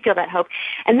way. They do feel that hope.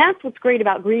 And that's what's great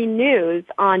about Green News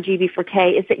on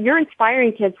GB4K, is that you're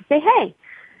inspiring kids to say, hey,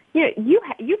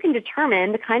 you can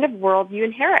determine the kind of world you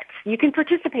inherit. You can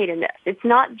participate in this. It's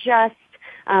not just,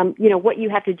 what you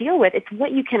have to deal with. It's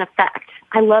what you can affect.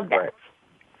 I love that. Right.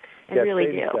 I really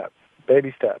do.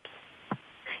 Baby steps.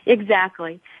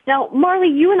 Exactly. Now, Marley,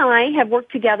 you and I have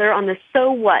worked together on the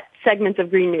So What segments of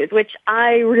Green News, which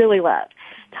I really love.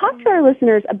 Talk to our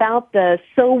listeners about the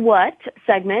So What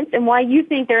segments and why you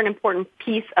think they're an important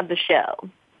piece of the show.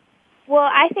 Well,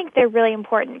 I think they're really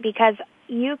important because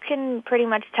you can pretty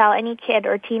much tell any kid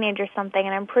or teenager something,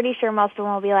 and I'm pretty sure most of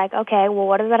them will be like, okay, well,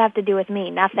 what does that have to do with me?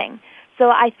 Nothing. So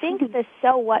I think the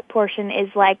so what portion is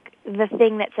like the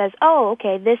thing that says, oh,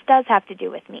 okay, this does have to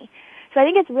do with me. So I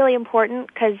think it's really important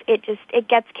because it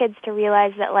gets kids to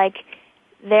realize that, like,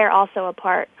 they're also a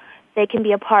part. They can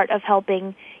be a part of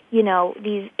helping,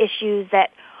 these issues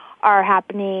that are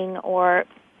happening or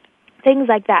things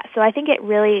like that. So I think it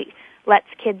really lets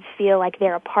kids feel like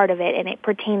they're a part of it and it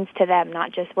pertains to them,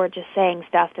 not just we're just saying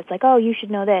stuff that's like, oh, you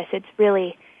should know this. It's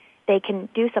really they can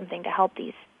do something to help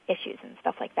these issues and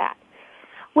stuff like that.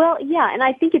 Well, yeah, and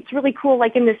I think it's really cool,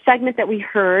 like in the segment that we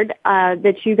heard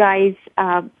that you guys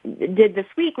did this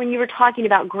week when you were talking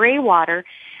about gray water,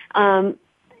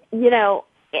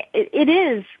 it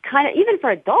is kind of, even for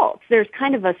adults, there's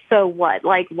kind of a so what?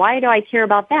 Like, why do I care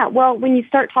about that? Well, when you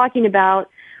start talking about,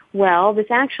 well, this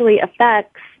actually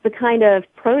affects the kind of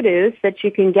produce that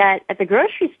you can get at the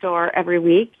grocery store every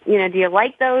week. You know, do you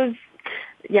like those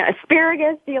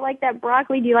asparagus? Do you like that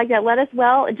broccoli? Do you like that lettuce?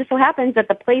 Well, it just so happens that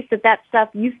the place that stuff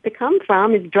used to come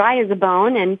from is dry as a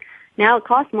bone, and now it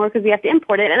costs more because we have to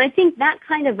import it. And I think that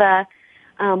kind of a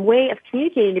way of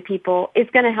communicating to people is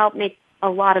going to help make a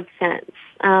lot of sense.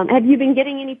 Have you been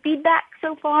getting any feedback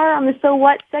so far on the So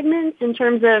What segments in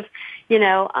terms of,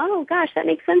 oh gosh, that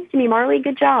makes sense to me, Marley,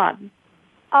 good job?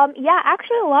 Yeah,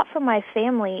 actually a lot from my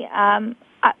family.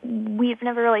 We've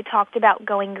never really talked about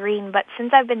going green, but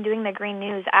since I've been doing the green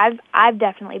news, I've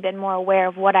definitely been more aware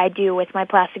of what I do with my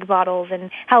plastic bottles and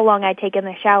how long I take in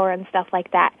the shower and stuff like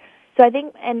that. So I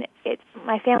think,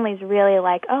 my family's really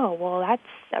like, oh, well, that's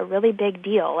a really big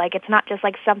deal. Like, it's not just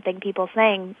like something people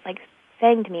saying to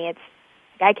me. It's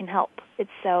like, I can help. It's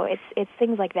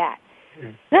things like that.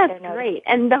 That's great.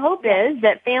 And the hope is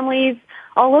that families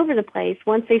all over the place,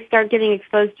 once they start getting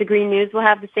exposed to green news, will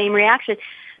have the same reaction.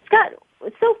 Scott,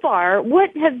 so far,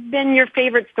 what have been your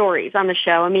favorite stories on the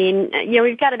show? I mean,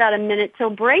 we've got about a minute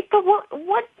till break, but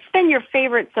what's been your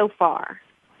favorite so far?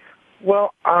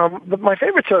 Well, my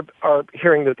favorites are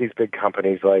hearing that these big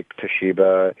companies like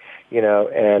Toshiba,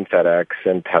 and FedEx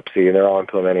and Pepsi, and they're all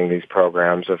implementing these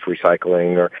programs of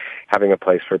recycling or having a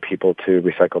place for people to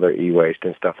recycle their e-waste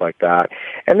and stuff like that.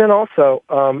 And then also,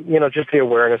 just the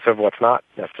awareness of what's not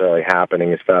necessarily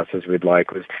happening as fast as we'd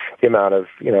like was the amount of,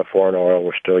 foreign oil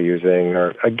we're still using,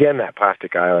 or again, that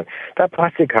plastic island. That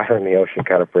plastic island in the ocean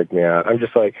kind of freaked me out. I'm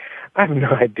just like, I have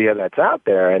no idea that's out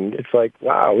there. And it's like,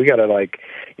 wow, we got to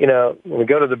when we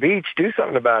go to the beach, do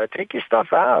something about it. Take your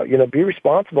stuff out. Be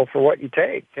responsible for what you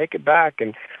take. Take it back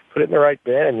and put it in the right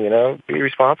bin. Be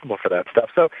responsible for that stuff.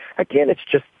 So again, it's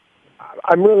just,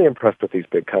 I'm really impressed with these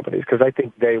big companies because I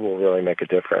think they will really make a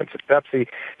difference. If Pepsi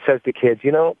says to kids,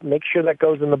 make sure that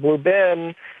goes in the blue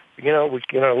bin,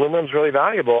 aluminum's really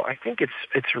valuable, I think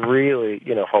it's really,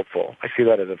 hopeful. I see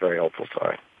that as a very hopeful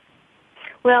sign.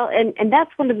 Well, and that's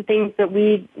one of the things that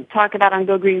we talk about on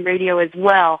Go Green Radio as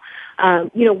well.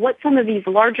 What some of these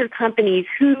larger companies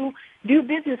who do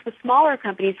business with smaller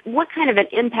companies, what kind of an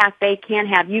impact they can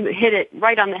have. You hit it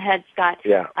right on the head, Scott.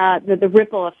 Yeah. The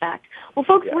ripple effect. Well,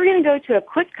 folks, we're going to go to a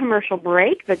quick commercial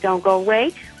break, but don't go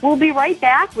away. We'll be right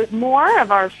back with more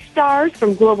of our stars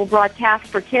from Global Broadcast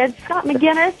for Kids, Scott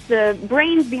McGinnis, the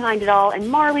brains behind it all, and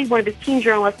Marley, one of his teen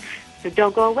journalists. So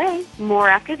don't go away. More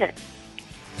after this.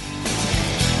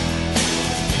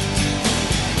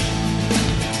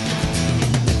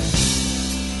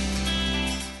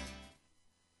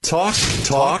 Talk,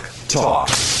 talk, talk.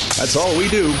 That's all we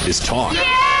do is talk.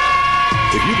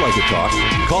 If you'd like to talk,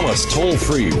 call us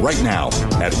toll-free right now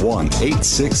at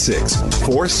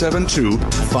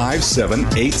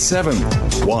 1-866-472-5787.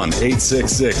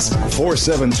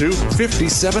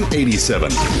 1-866-472-5787.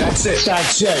 That's it.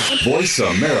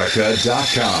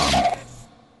 VoiceAmerica.com.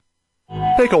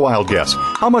 Take a wild guess.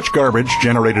 How much garbage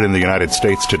generated in the United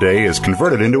States today is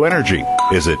converted into energy?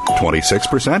 Is it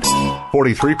 26%,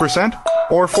 43%,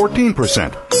 or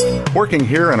 14%? Working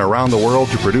here and around the world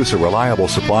to produce a reliable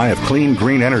supply of clean,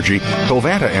 green energy,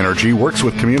 Covanta Energy works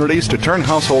with communities to turn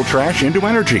household trash into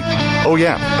energy. Oh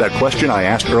yeah, that question I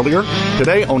asked earlier?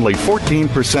 Today, only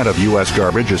 14% of U.S.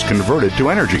 garbage is converted to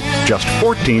energy. Just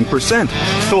 14%.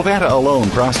 Covanta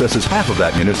alone processes half of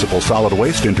that municipal solid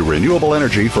waste into renewable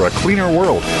energy for a cleaner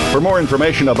world. For more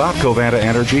information about Covanta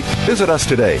Energy, visit us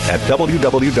today at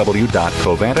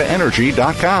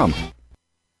www.covantaenergy.com.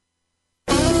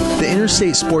 The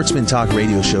Interstate Sportsman Talk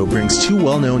radio show brings two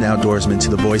well-known outdoorsmen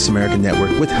to the Voice America Network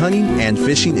with hunting and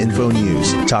fishing info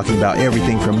news, talking about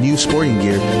everything from new sporting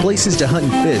gear, places to hunt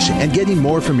and fish, and getting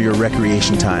more from your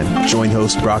recreation time. Join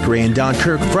hosts Brock Ray and Don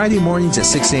Kirk Friday mornings at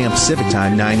 6 a.m. Pacific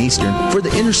Time, 9 Eastern, for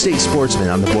the Interstate Sportsman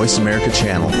on the Voice America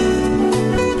channel.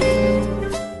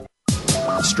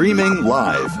 Streaming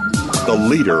live, the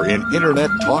leader in Internet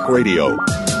talk radio,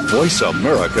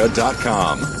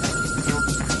 VoiceAmerica.com.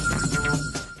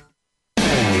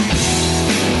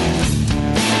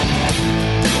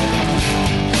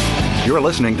 You're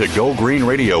listening to Go Green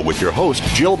Radio with your host,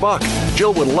 Jill Buck.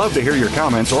 Jill would love to hear your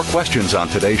comments or questions on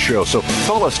today's show, so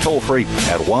call us toll-free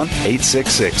at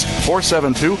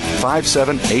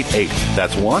 1-866-472-5788.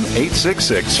 That's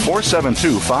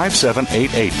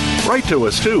 1-866-472-5788. Write to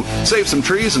us, too. Save some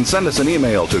trees and send us an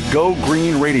email to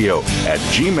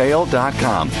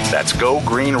gogreenradio@gmail.com. That's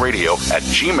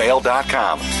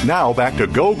gogreenradio@gmail.com. Now back to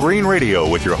Go Green Radio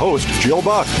with your host, Jill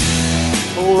Buck.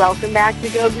 Welcome back to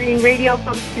Go Green Radio,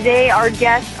 folks. Today our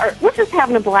guests we're just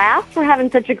having a blast. We're having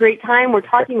such a great time. We're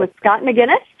talking with Scott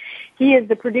McGinnis. He is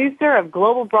the producer of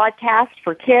Global Broadcast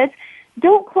for Kids.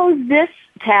 Don't close this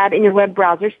tab in your web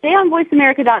browser. Stay on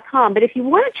voiceamerica.com. But if you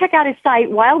want to check out his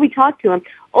site while we talk to him,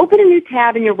 open a new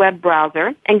tab in your web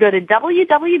browser and go to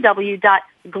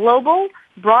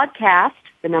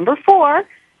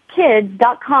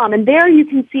www.globalbroadcast4kids.com. And there you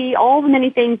can see all the many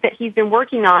things that he's been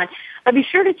working on. But be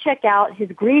sure to check out his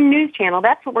Green News channel.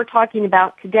 That's what we're talking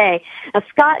about today. Now,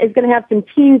 Scott is going to have some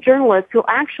teen journalists who will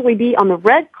actually be on the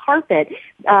red carpet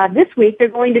this week. They're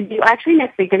going to be, actually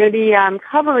next week, they're going to be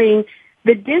covering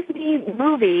the Disney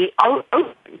movie.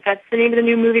 That's the name of the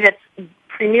new movie that's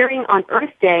premiering on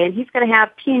Earth Day, and he's going to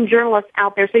have teen journalists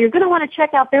out there. So you're going to want to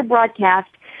check out their broadcast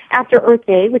after Earth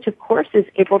Day, which, of course, is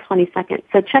April 22nd.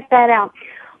 So check that out.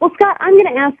 Well, Scott, I'm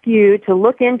going to ask you to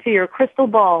look into your crystal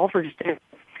ball for just a minute.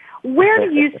 Where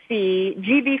do you see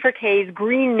GB4K's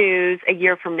Green News a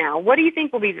year from now? What do you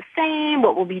think will be the same?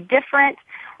 What will be different?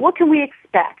 What can we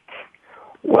expect?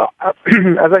 Well, as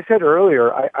I said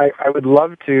earlier, I would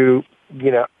love to,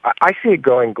 I see it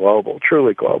going global,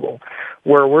 truly global,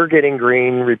 where we're getting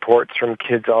green reports from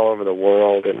kids all over the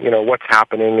world and, what's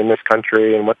happening in this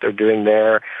country and what they're doing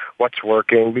there, what's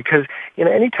working. Because,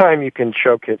 anytime you can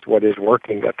show kids what is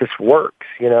working, that this works,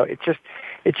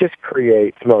 it just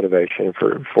creates motivation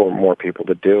for more people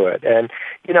to do it. And,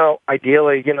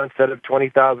 ideally, instead of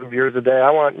 20,000 viewers a day,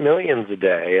 I want millions a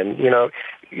day. And,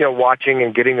 watching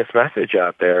and getting this message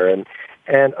out there. And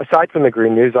aside from the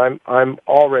Green News, I'm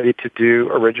all ready to do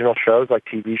original shows like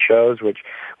TV shows, which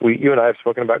you and I have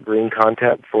spoken about green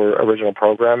content for original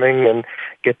programming and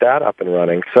get that up and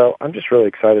running. So I'm just really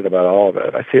excited about all of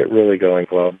it. I see it really going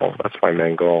global. That's my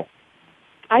main goal.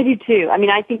 I do too. I mean,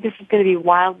 I think this is going to be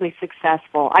wildly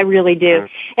successful. I really do.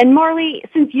 Mm-hmm. And Marley,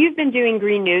 since you've been doing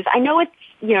Green News, I know it's,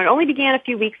 it only began a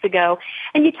few weeks ago,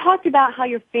 and you talked about how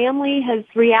your family has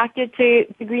reacted to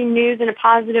Green News in a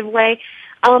positive way.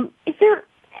 Is there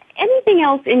anything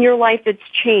else in your life that's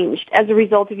changed as a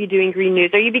result of you doing Green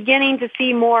News? Are you beginning to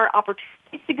see more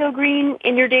opportunities to go green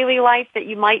in your daily life that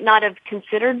you might not have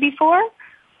considered before?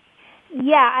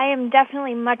 Yeah, I am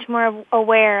definitely much more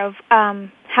aware of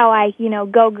how I,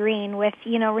 go green with,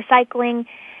 recycling,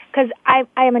 because I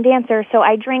am a dancer, so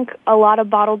I drink a lot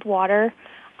of bottled water,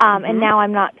 and now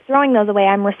I'm not throwing those away,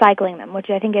 I'm recycling them, which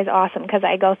I think is awesome because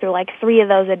I go through like 3 of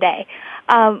those a day.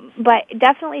 But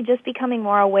definitely just becoming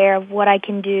more aware of what I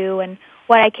can do and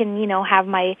what I can, have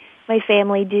my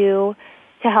family do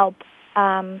to help.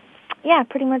 Yeah,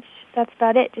 pretty much that's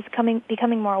about it, just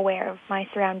becoming more aware of my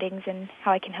surroundings and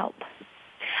how I can help.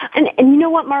 And you know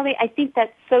what, Marley? I think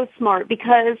that's so smart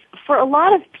because for a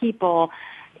lot of people,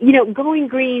 going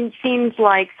green seems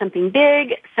like something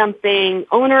big, something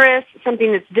onerous,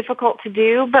 something that's difficult to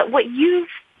do. But what you've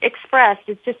expressed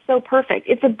is just so perfect.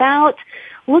 It's about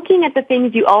looking at the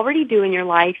things you already do in your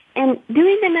life and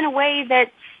doing them in a way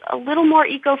that's a little more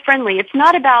eco-friendly. It's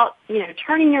not about,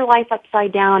 turning your life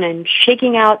upside down and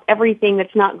shaking out everything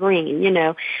that's not green,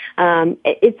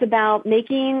 It's about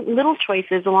making little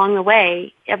choices along the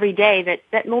way every day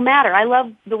that will matter. I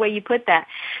love the way you put that.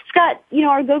 Scott,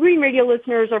 our Go Green Radio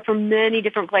listeners are from many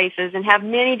different places and have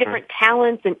many different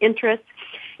talents and interests.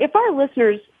 If our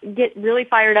listeners get really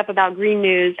fired up about Green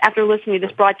News after listening to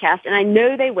this broadcast, and I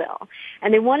know they will,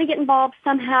 and they want to get involved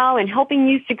somehow in helping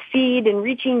you succeed in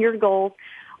reaching your goals,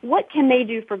 what can they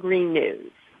do for Green News?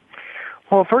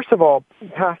 Well, first of all,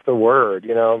 pass the word,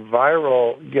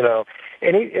 viral,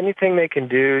 anything they can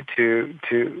do to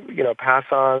pass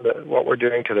on what we're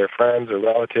doing to their friends or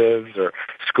relatives or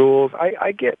schools.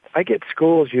 I get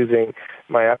schools using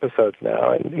my episodes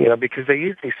now, and, because they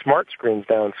use these smart screens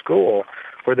now in school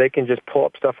where they can just pull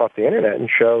up stuff off the internet and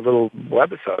show little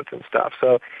webisodes and stuff.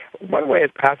 So one way is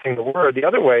passing the word. The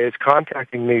other way is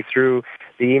contacting me through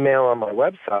the email on my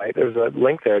website. There's a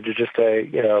link there to just say,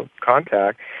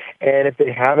 contact. And if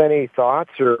they have any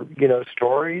thoughts or,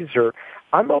 stories, or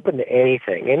I'm open to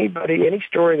anything. Any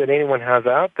story that anyone has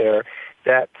out there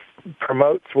that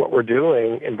promotes what we're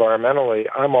doing environmentally,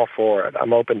 I'm all for it.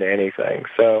 I'm open to anything.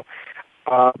 So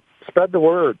spread the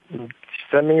word.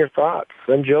 Send me your thoughts.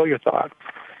 Send Jill your thoughts.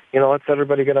 Let's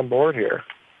everybody get on board here.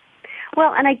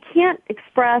 Well, and I can't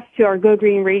express to our Go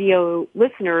Green Radio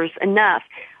listeners enough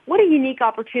what a unique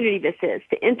opportunity this is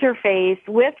to interface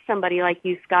with somebody like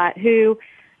you, Scott, who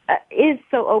is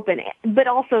so open, but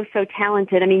also so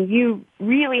talented. I mean, you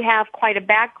really have quite a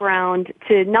background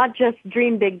to not just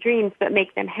dream big dreams, but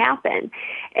make them happen.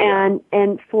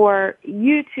 And for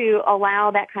you to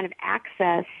allow that kind of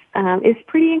access is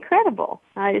pretty incredible.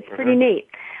 It's pretty neat.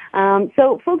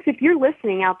 So, folks, if you're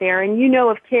listening out there and you know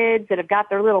of kids that have got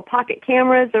their little pocket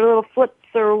cameras, their little flips,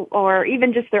 or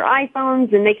even just their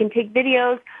iPhones, and they can take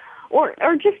videos, or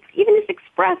just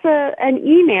express an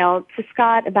email to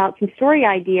Scott about some story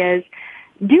ideas,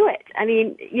 do it. I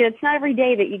mean, it's not every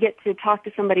day that you get to talk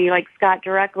to somebody like Scott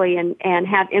directly and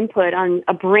have input on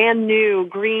a brand new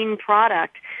green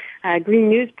product, green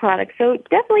news product. So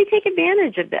definitely take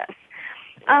advantage of this.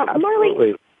 Absolutely.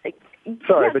 Marley,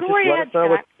 sorry, yeah, but just let us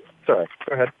know sorry,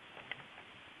 go ahead.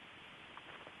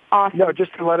 Awesome. No,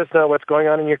 just to let us know what's going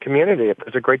on in your community. If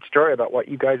there's a great story about what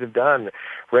you guys have done,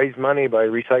 raise money by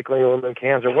recycling aluminum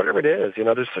cans or whatever it is.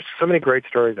 There's so many great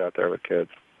stories out there with kids.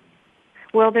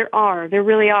 Well, there are. There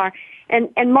really are.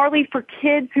 And Marley, for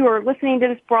kids who are listening to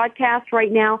this broadcast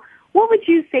right now, what would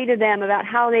you say to them about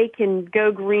how they can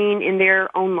go green in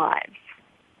their own lives?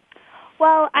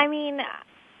 Well, I mean,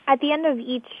 at the end of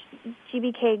each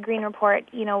GBK Green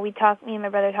Report, me and my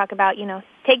brother talk about,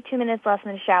 take 2 minutes less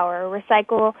in the shower,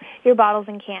 recycle your bottles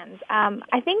and cans.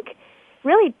 I think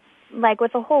really, like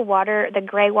with the whole the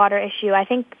gray water issue, I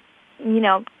think,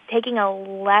 taking a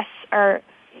less or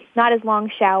not as long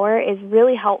shower is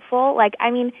really helpful. Like,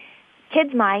 I mean,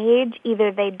 kids my age,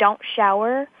 either they don't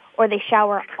shower or they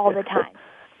shower all the time.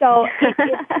 So it's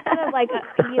kind of like,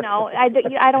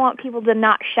 I don't want people to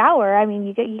not shower. I mean,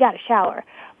 you got to shower.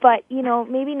 But,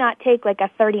 maybe not take like a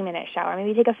 30-minute shower.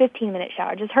 Maybe take a 15-minute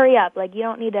shower. Just hurry up. Like, you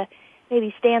don't need to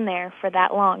maybe stand there for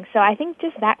that long. So I think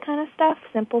just that kind of stuff,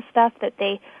 simple stuff that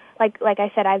they, like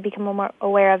I said, I've become more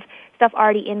aware of stuff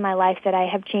already in my life that I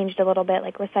have changed a little bit,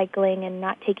 like recycling and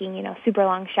not taking, super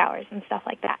long showers and stuff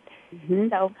like that. Mm-hmm.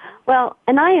 So, well,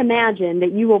 and I imagine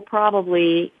that you will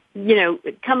probably,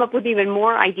 come up with even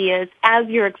more ideas as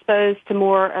you're exposed to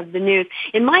more of the news.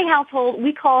 In my household,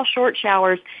 we call short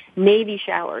showers Navy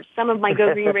showers. Some of my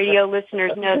Go Green Radio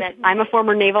listeners know that I'm a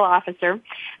former naval officer.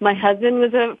 My husband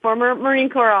was a former Marine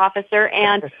Corps officer,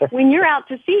 and when you're out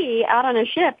to sea, out on a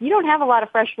ship, you don't have a lot of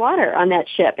fresh water on that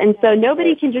ship. And so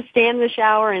nobody can just stand in the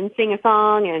shower and sing a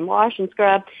song and wash and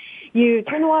scrub. You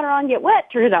turn the water on, get wet,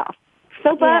 turn it off.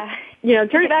 Soap up,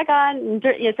 turn it back on.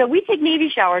 So we take Navy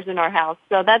showers in our house.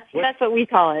 So that's what we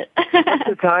call it. What's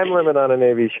the time limit on a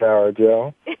Navy shower,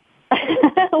 Jill?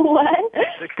 What?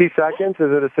 60 seconds?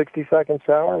 Is it a 60-second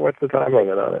shower? What's the time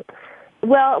limit on it?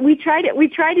 Well, we try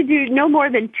to do no more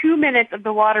than 2 minutes of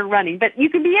the water running, but you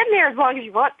can be in there as long as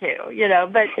you want to,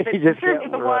 but in terms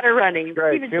of the water running.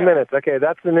 Great, 2 minutes. Okay,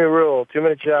 that's the new rule,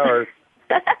 2-minute showers.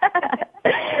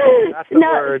 That's the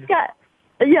word. Scott,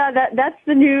 yeah, that's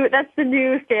the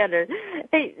new standard.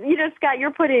 Hey, Scott,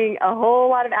 you're putting a whole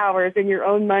lot of hours and your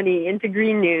own money into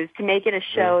Green News to make it a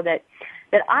show that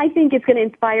I think is going to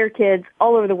inspire kids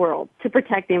all over the world to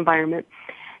protect the environment.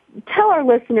 Tell our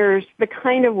listeners the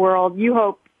kind of world you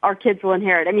hope our kids will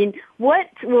inherit. I mean, what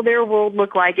will their world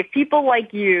look like if people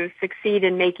like you succeed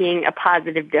in making a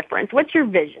positive difference? What's your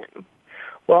vision?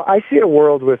 Well, I see a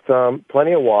world with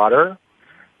plenty of water,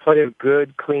 plenty of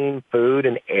good, clean food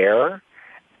and air,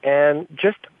 and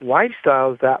just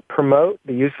lifestyles that promote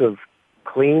the use of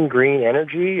clean, green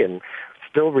energy and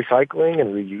still recycling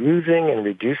and reusing and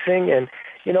reducing. And,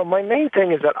 my main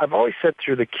thing is that I've always said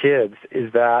through the kids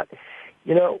is that,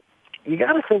 you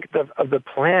got to think of the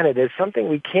planet as something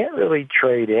we can't really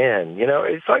trade in.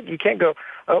 It's like you can't go,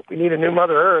 oh, we need a new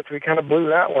Mother Earth. We kind of blew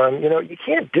that one. You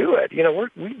can't do it.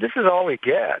 This is all we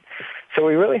get. So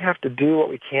we really have to do what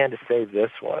we can to save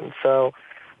this one. So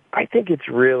I think it's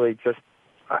really just,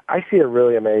 I see a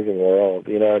really amazing world,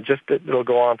 just it'll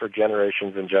go on for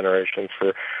generations and generations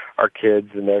for our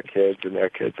kids and their kids and their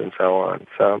kids and so on.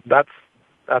 So that's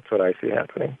what I see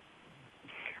happening.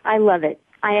 I love it.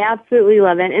 I absolutely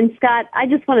love it. And Scott, I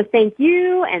just want to thank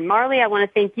you, and Marley, I want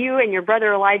to thank you and your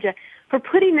brother Elijah for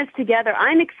putting this together.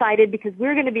 I'm excited because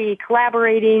we're going to be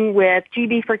collaborating with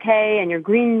GB4K and your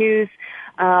Green News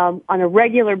on a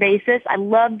regular basis. I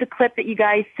love the clip that you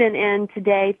guys sent in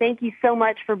today. Thank you so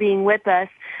much for being with us.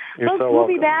 You're Folks, so we'll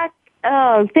welcome. be back.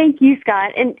 Oh, thank you,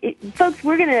 Scott. And folks,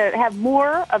 we're going to have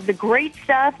more of the great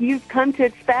stuff you've come to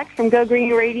expect from Go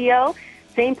Green Radio.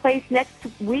 Same place next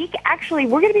week. Actually,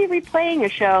 we're going to be replaying a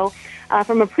show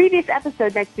from a previous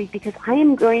episode next week because I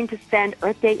am going to spend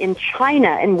Earth Day in China.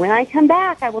 And when I come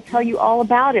back, I will tell you all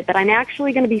about it. But I'm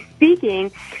actually going to be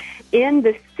speaking in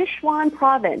the Sichuan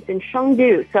province in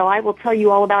Chengdu. So I will tell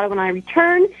you all about it when I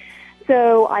return.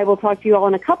 So I will talk to you all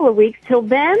in a couple of weeks. Till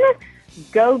then,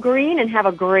 go green and have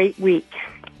a great week.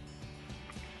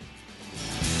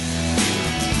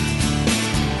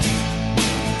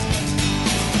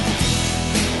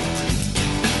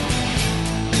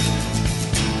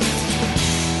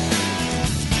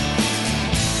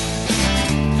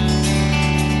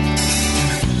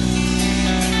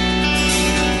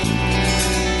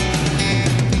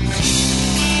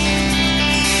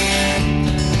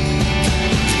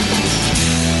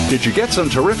 Did you get some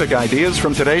terrific ideas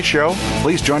from today's show?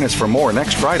 Please join us for more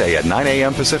next Friday at 9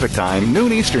 a.m. Pacific Time,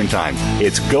 noon Eastern Time.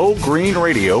 It's Go Green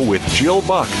Radio with Jill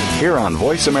Buck here on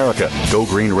Voice America. Go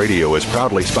Green Radio is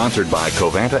proudly sponsored by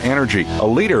Covanta Energy, a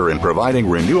leader in providing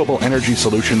renewable energy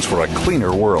solutions for a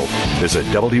cleaner world. Visit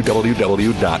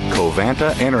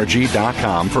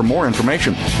www.covantaenergy.com for more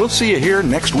information. We'll see you here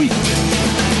next week.